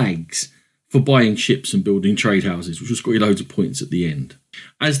flags for buying ships and building trade houses, which will score you loads of points at the end.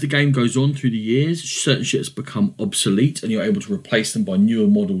 As the game goes on through the years, certain ships become obsolete and you're able to replace them by newer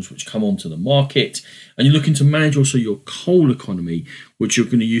models which come onto the market. And you're looking to manage also your coal economy, which you're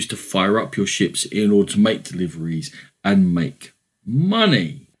going to use to fire up your ships in order to make deliveries and make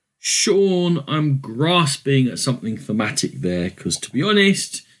money. Sean, I'm grasping at something thematic there because, to be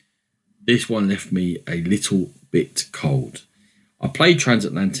honest, this one left me a little bit cold. I played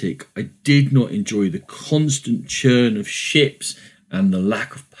Transatlantic. I did not enjoy the constant churn of ships and the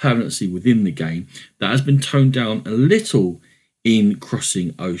lack of permanency within the game. That has been toned down a little in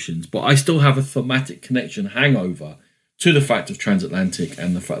Crossing Oceans, but I still have a thematic connection hangover to the fact of Transatlantic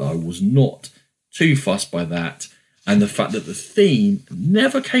and the fact that I was not too fussed by that, and the fact that the theme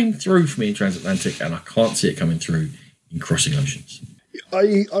never came through for me in Transatlantic, and I can't see it coming through in Crossing Oceans.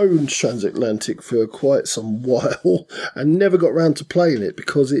 I owned Transatlantic for quite some while and never got round to playing it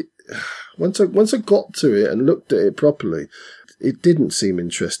because it once I got to it and looked at it properly, it didn't seem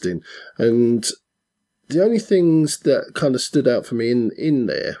interesting. And the only things that kind of stood out for me in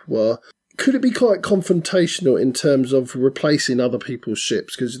there were, could it be quite confrontational in terms of replacing other people's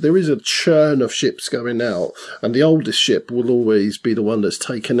ships? Because there is a churn of ships going out, and the oldest ship will always be the one that's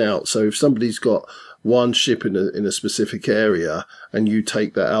taken out. So if somebody's got one ship in a specific area and you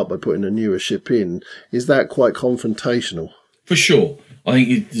take that out by putting a newer ship in, is that quite confrontational? For sure. I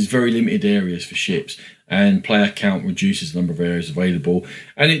think there's very limited areas for ships, and player count reduces the number of areas available.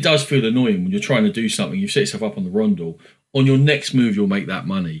 And it does feel annoying when you're trying to do something. You've set yourself up on the rondel. On your next move, you'll make that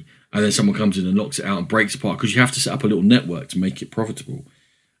money. And then someone comes in and knocks it out and breaks apart because you have to set up a little network to make it profitable.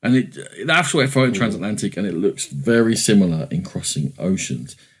 And that's what I felt in Transatlantic, and it looks very similar in Crossing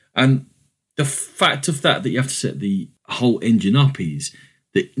Oceans. And the fact of that you have to set the whole engine up is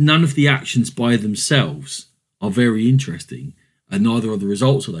that none of the actions by themselves are very interesting, and neither are the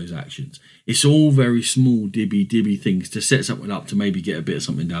results of those actions. It's all very small dibby things to set something up to maybe get a bit of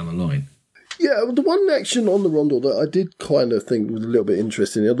something down the line. Yeah, the one action on the rondel that I did kind of think was a little bit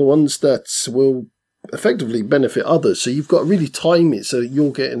interesting are the ones that will effectively benefit others. So you've got to really time it so that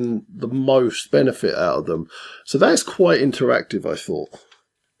you're getting the most benefit out of them. So that's quite interactive, I thought.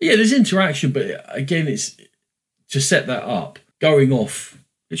 Yeah, there's interaction, but again, it's to set that up. Going off,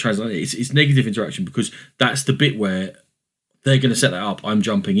 it's negative interaction because that's the bit where they're going to set that up. I'm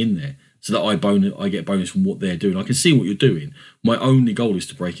jumping in there so that I get bonus from what they're doing. I can see what you're doing. My only goal is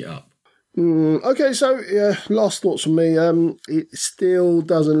to break it up. Okay, so last thoughts from me. It still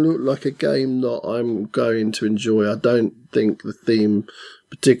doesn't look like a game that I'm going to enjoy. I don't think the theme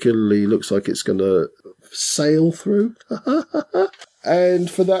particularly looks like it's going to sail through. And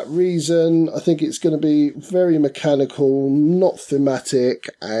for that reason, I think it's going to be very mechanical, not thematic,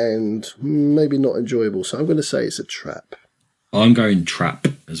 and maybe not enjoyable. So I'm going to say it's a trap. I'm going trap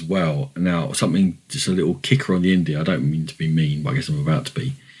as well. Now, something, just a little kicker on the indie. I don't mean to be mean, but I guess I'm about to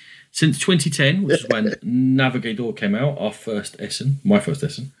be. Since 2010, which is when Navigator came out, my first Essen,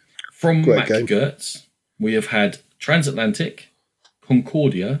 from Great Mac game. Gertz, we have had Transatlantic,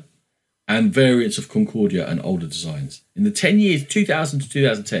 Concordia, and variants of Concordia and older designs. In the 10 years, 2000 to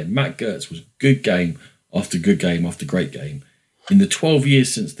 2010, Mac Gertz was good game after good game after great game. In the 12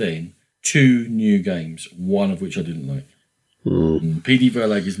 years since then, 2 new games, one of which I didn't like. PD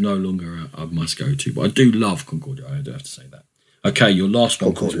Verlag is no longer a must go to, but I do love Concordia. I do have to say that. Okay, your last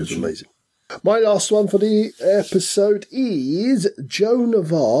one. Concordia is amazing. My last one for the episode is Joan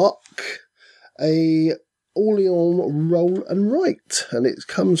of Arc, a Orleans roll and write, and it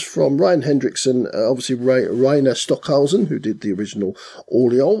comes from Ryan Hendrickson, obviously Rainer Stockhausen, who did the original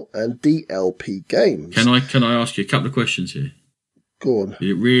Orleans, and DLP Games. Can I ask you a couple of questions here? Go on. Did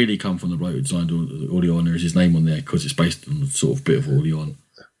it really come from the bloke who designed Orleans? There is his name on there because it's based on the sort of bit of Orleans,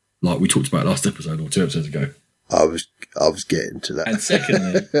 like we talked about last episode or 2 episodes ago. I was getting to that. And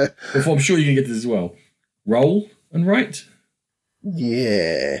secondly, before I'm sure you can get this as well, roll and write.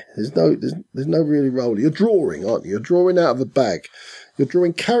 Yeah, there's no really roll. You're drawing, aren't you? You're drawing out of a bag. You're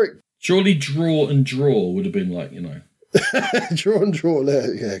drawing character. Surely draw and draw would have been like, draw and draw.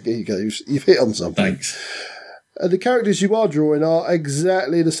 There, yeah, there you go. You've hit on something. Thanks. The characters you are drawing are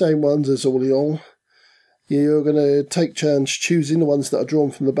exactly the same ones as Orleans. You're going to take turns choosing the ones that are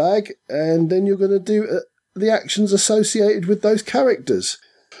drawn from the bag, and then you're going to do the actions associated with those characters.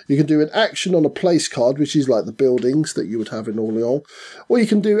 You can do an action on a place card, which is like the buildings that you would have in Orleans, or you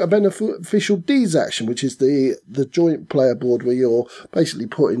can do a beneficial deeds action, which is the joint player board where you're basically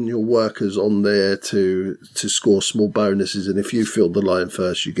putting your workers on there to score small bonuses, and if you field the line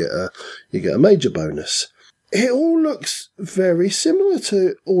first, you get a major bonus. It all looks very similar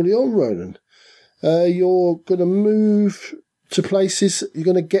to Orleans, Ronan. You're going to move to places, you're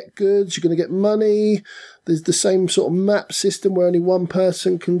going to get goods, you're going to get money. There's the same sort of map system where only one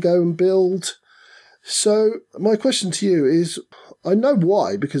person can go and build. So my question to you is, I know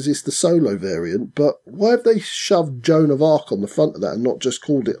why, because it's the solo variant, but why have they shoved Joan of Arc on the front of that and not just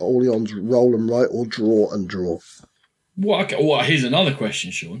called it Orleans Roll and Write or Draw and Draw? Well, here's another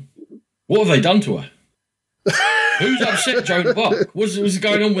question, Sean. What have they done to her? Who's upset Joan of Arc? What's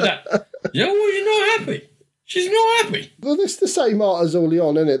going on with that? You're not happy. She's not happy. Well, it's the same art as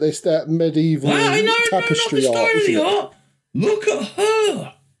Orleans, isn't it? It's that medieval tapestry not the art. Look at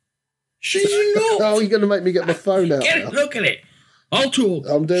her. She's not. Oh, you're going to make me get my phone out now. Look at it. I'll talk.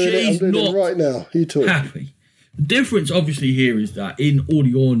 I'm doing it right now. You talk. Happy. The difference, obviously, here is that in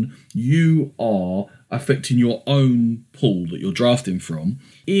Orleans, you are affecting your own pool that you're drafting from.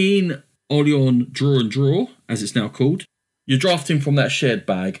 In Orleans Draw and Draw, as it's now called, you're drafting from that shared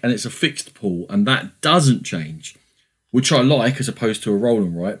bag and it's a fixed pool, and that doesn't change, which I like as opposed to a roll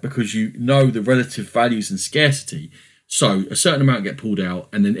and write, because you know the relative values and scarcity. So a certain amount get pulled out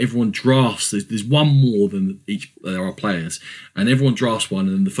and then everyone drafts. There's one more than there are players, and everyone drafts one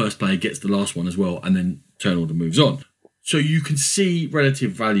and then the first player gets the last one as well, and then turn order moves on. So you can see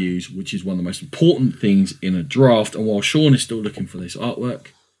relative values, which is one of the most important things in a draft. And while Sean is still looking for this artwork,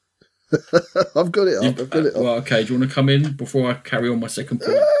 I've got it up. Well, okay. Do you want to come in before I carry on my second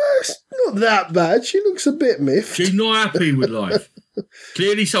point? It's not that bad. She looks a bit miffed. She's not happy with life.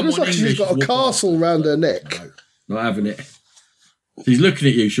 Clearly, someone looks like English she's got a castle round her neck. No, not having it. She's looking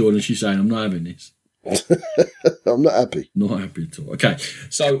at you, Sean, and she's saying, "I'm not having this." I'm not happy. Not happy at all. Okay,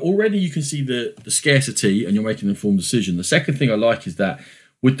 so already you can see the scarcity, and you're making an informed decision. The second thing I like is that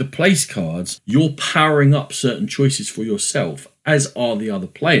with the place cards, you're powering up certain choices for yourself, as are the other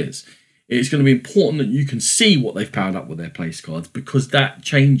players. It's going to be important that you can see what they've powered up with their place cards, because that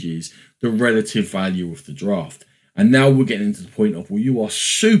changes the relative value of the draft. And now we're getting into the point of, well, you are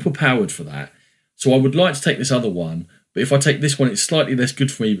super powered for that. So I would like to take this other one, but if I take this one, it's slightly less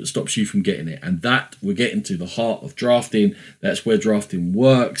good for me, but stops you from getting it. And that, we're getting to the heart of drafting. That's where drafting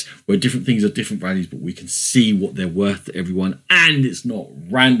works, where different things are different values, but we can see what they're worth to everyone, and it's not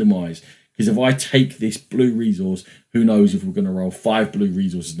randomized. Because if I take this blue resource, who knows if we're going to roll 5 blue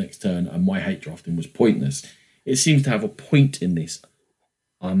resources next turn, and my hate drafting was pointless. It seems to have a point in this.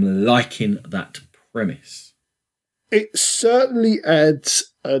 I'm liking that premise. It certainly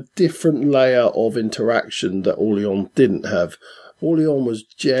adds a different layer of interaction that Orleans didn't have. Orleans was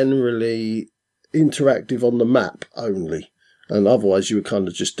generally interactive on the map only, and otherwise you were kind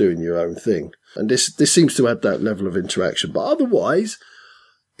of just doing your own thing. And this seems to add that level of interaction. But otherwise,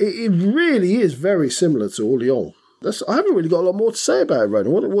 it really is very similar to Orleans. I haven't really got a lot more to say about it,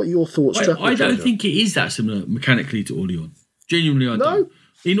 Ronan. What are your thoughts? I don't think it is that similar mechanically to Orleans. Genuinely, I don't.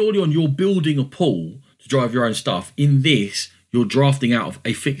 In Orleans, you're building a pool to drive your own stuff. In this, you're drafting out of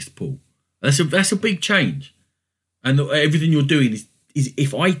a fixed pool. That's a big change. And everything you're doing is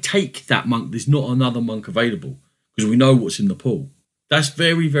if I take that monk, there's not another monk available because we know what's in the pool. That's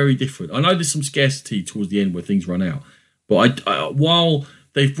very, very different. I know there's some scarcity towards the end where things run out. But while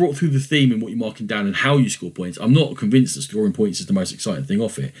they've brought through the theme in what you're marking down and how you score points, I'm not convinced that scoring points is the most exciting thing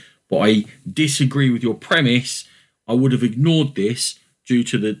off it. But I disagree with your premise. I would have ignored this due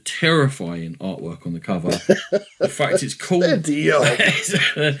to the terrifying artwork on the cover. The fact it's called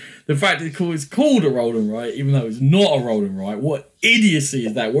the fact it's called a roll and write, even though it's not a roll and write. What idiocy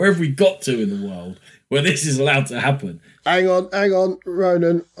is that? Where have we got to in the world where this is allowed to happen? Hang on,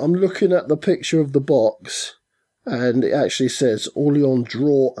 Ronan. I'm looking at the picture of the box, and it actually says Orleans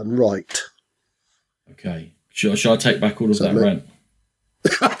draw and write. Okay. Shall I take back all of that rant?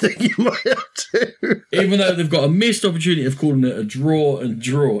 I think you might have to. Even though they've got a missed opportunity of calling it a draw and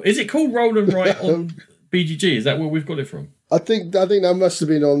draw. Is it called roll and write on BGG? Is that where we've got it from? I think that must have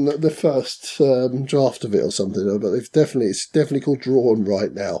been on the first draft of it or something. But it's definitely called draw and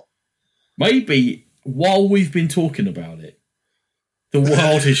write now. Maybe while we've been talking about it, the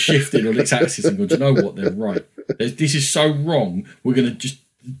world has shifted on its axis and gone, do you know what? They're right. This is so wrong. We're going to just...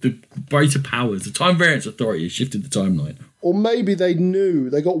 The greater powers, the Time Variance Authority has shifted the timeline. Or maybe they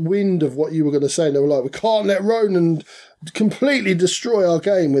got wind of what you were going to say, and they were like, we can't let Ronan completely destroy our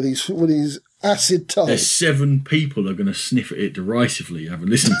game with his acid tongue. There's 7 people are going to sniff at it derisively, having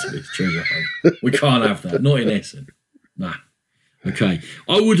listened to this treasure hunt. We can't have that, not in Essen. Nah. Okay.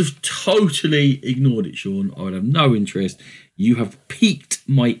 I would have totally ignored it, Sean. I would have no interest. You have piqued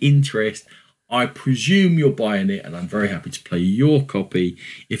my interest. I presume you're buying it, and I'm very happy to play your copy.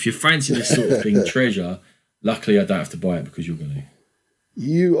 If you fancy this sort of thing, treasure, luckily I don't have to buy it because you're going to.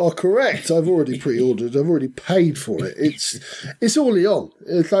 You are correct. I've already pre-ordered. I've already paid for it. It's Orleans.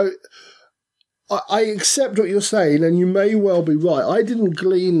 So I accept what you're saying, and you may well be right. I didn't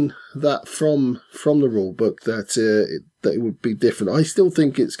glean that from the rule book that it would be different. I still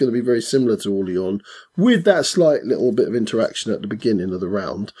think it's going to be very similar to Orleans with that slight little bit of interaction at the beginning of the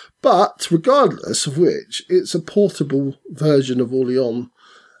round. But regardless of which, it's a portable version of Orleans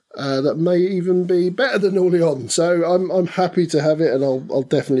that may even be better than Orleans. So I'm happy to have it, and I'll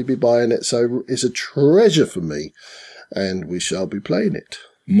definitely be buying it. So it's a treasure for me, and we shall be playing it.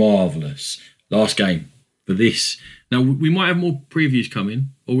 Marvellous. Last game for this. Now, we might have more previews coming,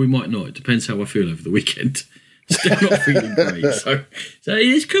 or we might not. It depends how I feel over the weekend. Still not feeling great. So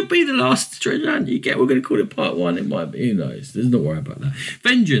this could be the last treasure hunt you get. We're going to call it part 1. It might be. Who knows? There's no worry about that.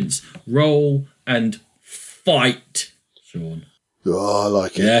 Vengeance. Roll and fight, Sean. Oh, I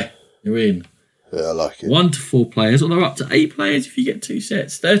like it. Yeah, you're in. Yeah, I like it. 1 to 4 players, although up to 8 players if you get 2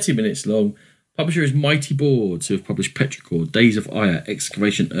 sets. 30 minutes long. Publisher is Mighty Boards, who have published Petrichor, Days of Ire,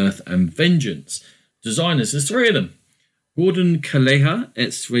 Excavation Earth, and Vengeance. Designers, there's 3 of them. Gordon Kaleha,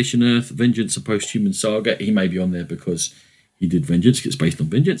 Excavation Earth, Vengeance, a Post-Human Saga. He may be on there because he did Vengeance, it's based on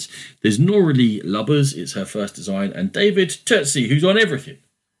Vengeance. There's Noralie Lubbers, it's her first design, and David Terzi, who's on everything.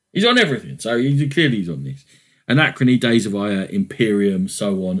 He's on everything, so clearly he's on this. Anachrony, Days of Ire, Imperium,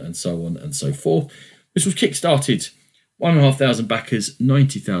 so on and so on and so forth. This was kickstarted, 1,500 backers,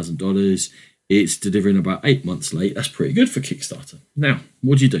 $90,000. It's delivering about 8 months late. That's pretty good for Kickstarter. Now,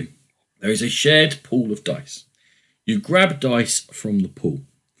 what do? There is a shared pool of dice. You grab dice from the pool,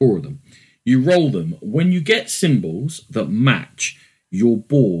 4 of them. You roll them. When you get symbols that match your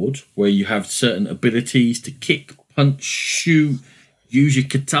board, where you have certain abilities to kick, punch, shoot, use your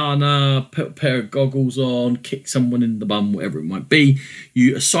katana, put a pair of goggles on, kick someone in the bum, whatever it might be,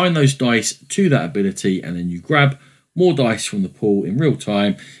 you assign those dice to that ability, and then you grab more dice from the pool in real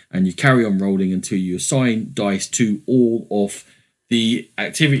time, and you carry on rolling until you assign dice to all of the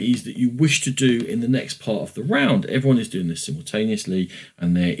activities that you wish to do in the next part of the round. Everyone is doing this simultaneously,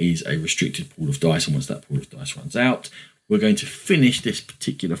 and there is a restricted pool of dice, and once that pool of dice runs out, we're going to finish this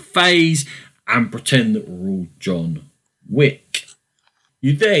particular phase and pretend that we're all John Wick.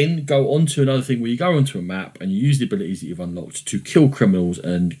 You then go on to another thing where you go onto a map and you use the abilities that you've unlocked to kill criminals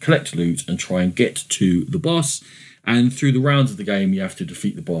and collect loot and try and get to the boss. And through the rounds of the game, you have to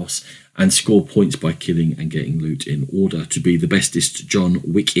defeat the boss and score points by killing and getting loot in order to be the bestest John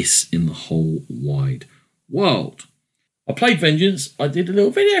Wickis in the whole wide world. I played Vengeance. I did a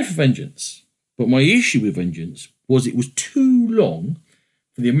little video for Vengeance. But my issue with Vengeance was it was too long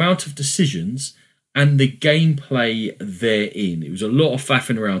for the amount of decisions and the gameplay therein. It was a lot of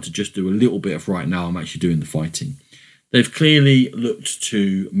faffing around to just do a little bit of right now I'm actually doing the fighting. They've clearly looked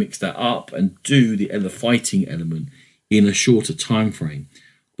to mix that up and do the fighting element in a shorter time frame.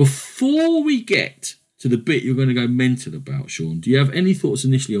 Before we get to the bit you're going to go mental about, Sean, do you have any thoughts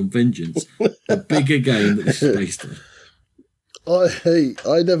initially on Vengeance, the bigger game that this is based on?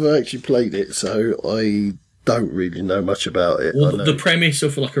 I never actually played it, so I don't really know much about it. Well, the premise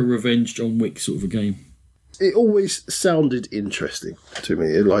of like a revenge John Wick sort of a game. It always sounded interesting to me.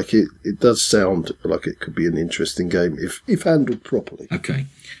 It does sound like it could be an interesting game if handled properly. Okay.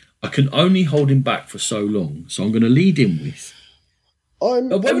 I can only hold him back for so long, so I'm going to lead in with... Let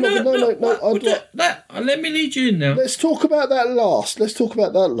me lead you in now. Let's talk about that last.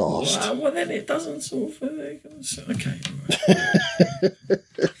 Well, then it doesn't sort of... Okay.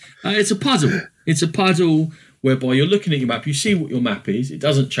 Right. It's a puzzle. It's a puzzle whereby you're looking at your map, you see what your map is, it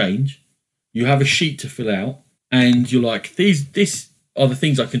doesn't change. You have a sheet to fill out, and you're like, these are the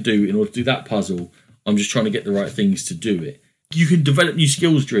things I can do in order to do that puzzle. I'm just trying to get the right things to do it. You can develop new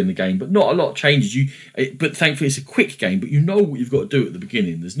skills during the game, but not a lot changes. But thankfully, it's a quick game, but you know what you've got to do at the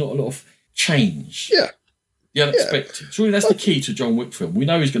beginning. There's not a lot of change. Yeah. The unexpected. Yeah. Surely that's the key to a John Wick film. We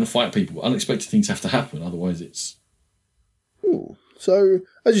know he's going to fight people. Unexpected things have to happen, otherwise it's... So,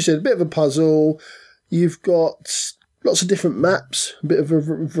 as you said, a bit of a puzzle. You've got lots of different maps, a bit of a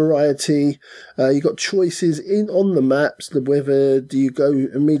variety. You've got choices on the maps. Whether do you go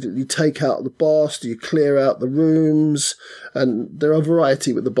immediately take out the boss? Do you clear out the rooms? And there are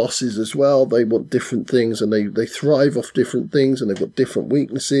variety with the bosses as well. They want different things, and they thrive off different things, and they've got different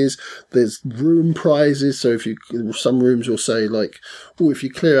weaknesses. There's room prizes. So some rooms will say like, if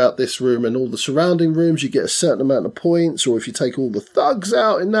you clear out this room and all the surrounding rooms, you get a certain amount of points. Or if you take all the thugs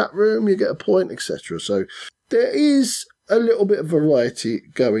out in that room, you get a point, etc. So there is a little bit of variety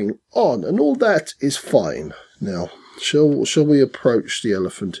going on, and all that is fine. Now, shall we approach the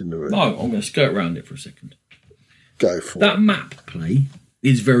elephant in the room? No, I'm going to skirt around it for a second. Go for it. That map play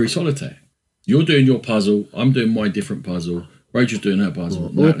is very solitaire. You're doing your puzzle, I'm doing my different puzzle, Rachel's doing her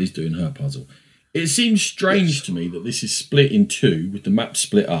puzzle, Natalie's doing her puzzle. It seems strange to me that this is split in two, with the map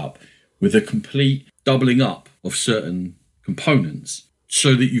split up, with a complete doubling up of certain components,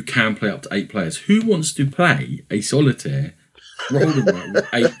 so that you can play up to 8 players. Who wants to play a solitaire roll with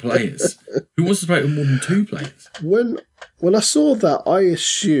 8 players? Who wants to play it with more than 2 players? When I saw that, I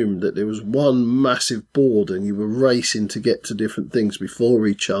assumed that there was one massive board and you were racing to get to different things before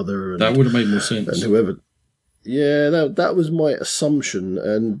each other. That would have made more sense. And whoever... Yeah, that was my assumption,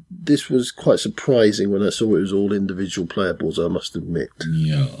 and this was quite surprising when I saw it was all individual player boards, I must admit.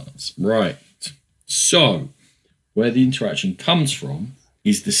 Yes, right. So, where the interaction comes from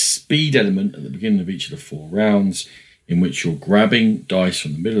is the speed element at the beginning of each of the 4 rounds, in which you're grabbing dice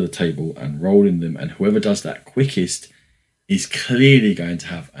from the middle of the table and rolling them, and whoever does that quickest is clearly going to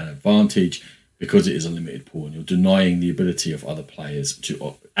have an advantage because it is a limited pool, and you're denying the ability of other players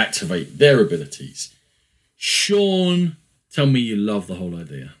to activate their abilities. Sean, tell me you love the whole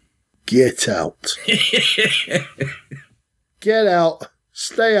idea. Get out. Get out.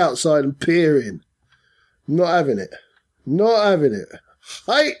 Stay outside and peer in. Not having it.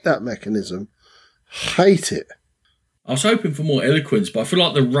 Hate that mechanism. Hate it. I was hoping for more eloquence, but I feel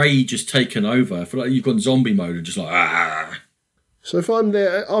like the rage has taken over. I feel like you've gone zombie mode and just like, ah. So if I'm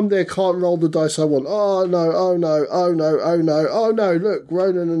there, can't roll the dice I want. Oh no, look,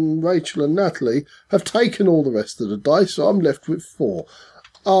 Ronan and Rachel and Natalie have taken all the rest of the dice, so I'm left with 4.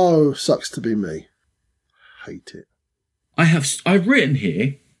 Oh, sucks to be me. Hate it. I've written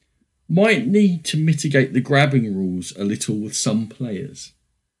here, might need to mitigate the grabbing rules a little with some players.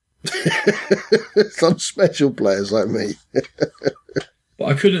 Some special players like me. But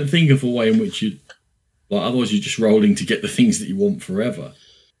I couldn't think of a way in which otherwise you're just rolling to get the things that you want forever.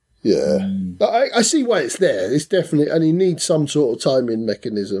 Yeah. I see why it's there. It's definitely, and you need some sort of timing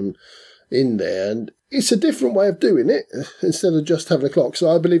mechanism in there, and it's a different way of doing it instead of just having a clock.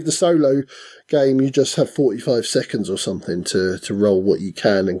 So I believe the solo game, you just have 45 seconds or something to roll what you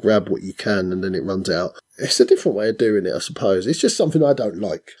can and grab what you can, and then it runs out. It's a different way of doing it, I suppose. It's just something I don't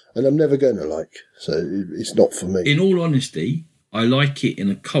like, and I'm never going to like. So it's not for me. In all honesty, I like it in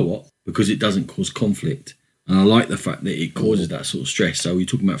a co-op because it doesn't cause conflict. And I like the fact that it causes that sort of stress. So you're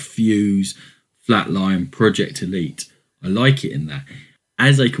talking about Fuse, Flatline, Project Elite. I like it in that.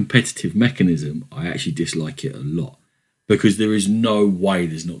 As a competitive mechanism, I actually dislike it a lot because there is no way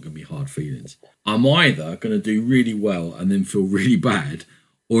there's not going to be hard feelings. I'm either going to do really well and then feel really bad,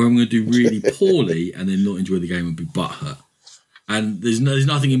 or I'm going to do really poorly and then not enjoy the game and be butthurt. And there's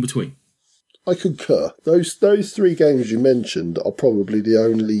nothing in between. I concur. Those 3 games you mentioned are probably the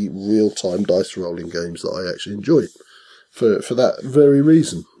only real-time dice rolling games that I actually enjoy. for that very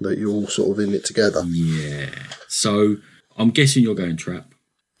reason, that you're all sort of in it together. Yeah. So I'm guessing you're going trap.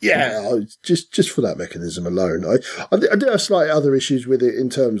 Yeah, just for that mechanism alone. I do have slight other issues with it in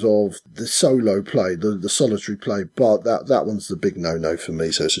terms of the solo play, the solitary play, but that one's the big no-no for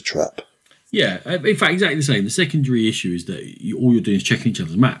me, so it's a trap. Yeah, in fact, exactly the same. The secondary issue is that all you're doing is checking each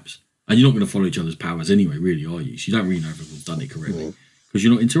other's maps, and you're not going to follow each other's powers anyway, really, are you? So you don't really know if everyone's done it correctly because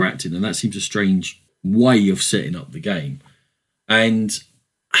you're not interacting, and that seems a strange way of setting up the game. And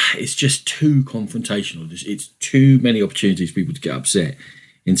it's just too confrontational. It's too many opportunities for people to get upset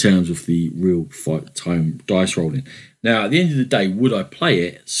in terms of the real fight time dice rolling. Now, at the end of the day, would I play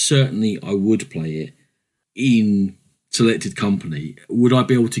it? Certainly I would play it in selected company. Would I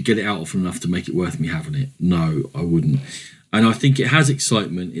be able to get it out often enough to make it worth me having it? No, I wouldn't. And I think it has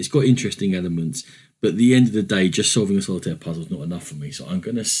excitement. It's got interesting elements. But at the end of the day, just solving a solitaire puzzle is not enough for me. So I'm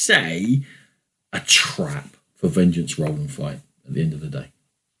going to say a trap for Vengeance Roll and Fight at the end of the day.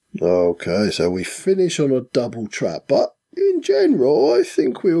 Okay, so we finish on a double trap. But in general, I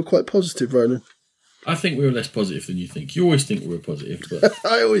think we were quite positive, Ronan. I think we were less positive than you think. You always think we're positive, but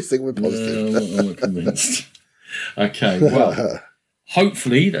I always think we're positive. I'm not convinced. Okay, well,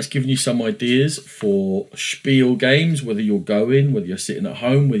 hopefully that's given you some ideas for Spiel games, whether you're going, whether you're sitting at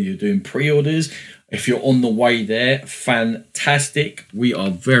home, whether you're doing pre-orders. If you're on the way there, fantastic. We are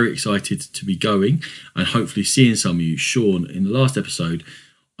very excited to be going and hopefully seeing some of you. Sean, in the last episode,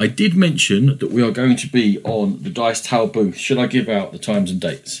 I did mention that we are going to be on the Dice Tower booth. Should I give out the times and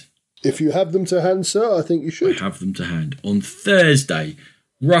dates? If you have them to hand, sir, I think you should. I have them to hand. On Thursday,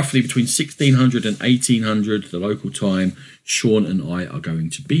 roughly between 1600 and 1800, the local time, Sean and I are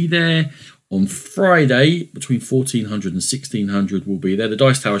going to be there. On Friday, between 1400 and 1600, we'll be there. The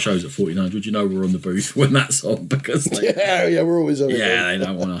Dice Tower show's at 1400. You know we're on the booth when that's on because we're always on. Yeah, they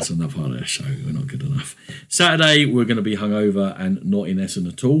don't want us on that part of their show. We're not good enough. Saturday, we're going to be hungover and not in Essen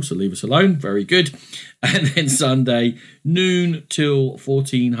at all, so leave us alone. Very good. And then Sunday, noon till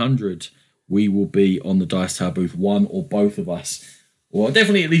 1400, we will be on the Dice Tower booth. One or both of us. Well,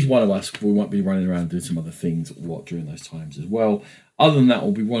 definitely at least one of us. We might be running around doing some other things during those times as well. Other than that,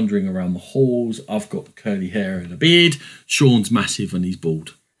 we'll be wandering around the halls. I've got curly hair and a beard. Sean's massive and he's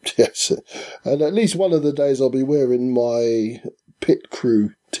bald. Yes. And at least one of the days I'll be wearing my Pit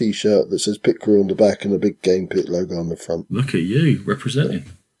Crew T-shirt that says Pit Crew on the back and a big Game Pit logo on the front. Look at you, representing.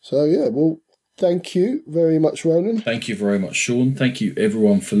 So, yeah, well, thank you very much, Ronan. Thank you very much, Sean. Thank you,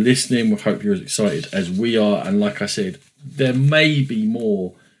 everyone, for listening. We hope you're as excited as we are. And like I said, there may be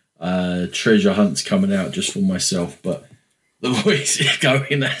more treasure hunts coming out just for myself, but the voice is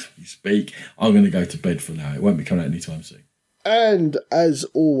going as we speak. I'm going to go to bed for now. It won't be coming out anytime soon. And as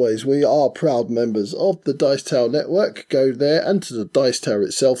always, we are proud members of the Dice Tower Network. Go there and to the Dice Tower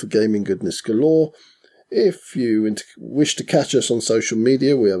itself for gaming goodness galore. If you wish to catch us on social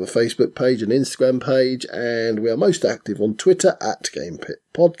media, we have a Facebook page, an Instagram page, and we are most active on Twitter at GamePit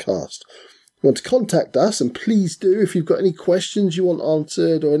Podcast. If you want to contact us, and please do, if you've got any questions you want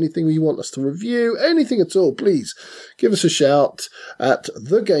answered or anything you want us to review, anything at all, please give us a shout at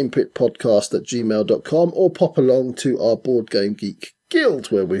thegamepitpodcast@gmail.com or pop along to our Board Game Geek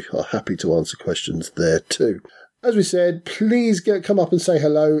Guild, where we are happy to answer questions there too. As we said, please come up and say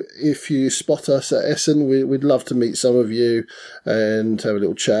hello if you spot us at Essen. We'd love to meet some of you and have a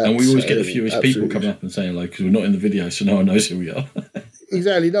little chat. And we always get the fewest people coming up and saying hello because we're not in the video, so no one knows who we are.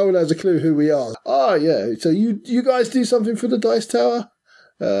 Exactly, no one has a clue who we are. Oh, yeah, so you guys do something for the Dice Tower?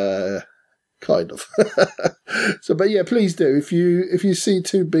 Kind of. But yeah, please do. If you see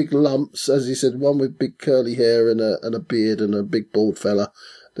two big lumps, as you said, one with big curly hair and a beard and a big bald fella,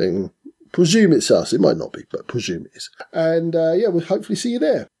 then presume it's us. It might not be, but presume it is. And we'll hopefully see you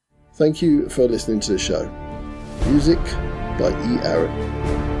there. Thank you for listening to the show. Music by E. Aaron.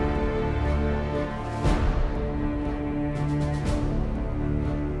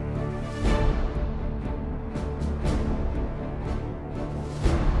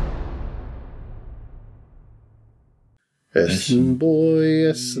 Essen boy,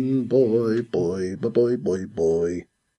 boy, boy, boy, boy, boy.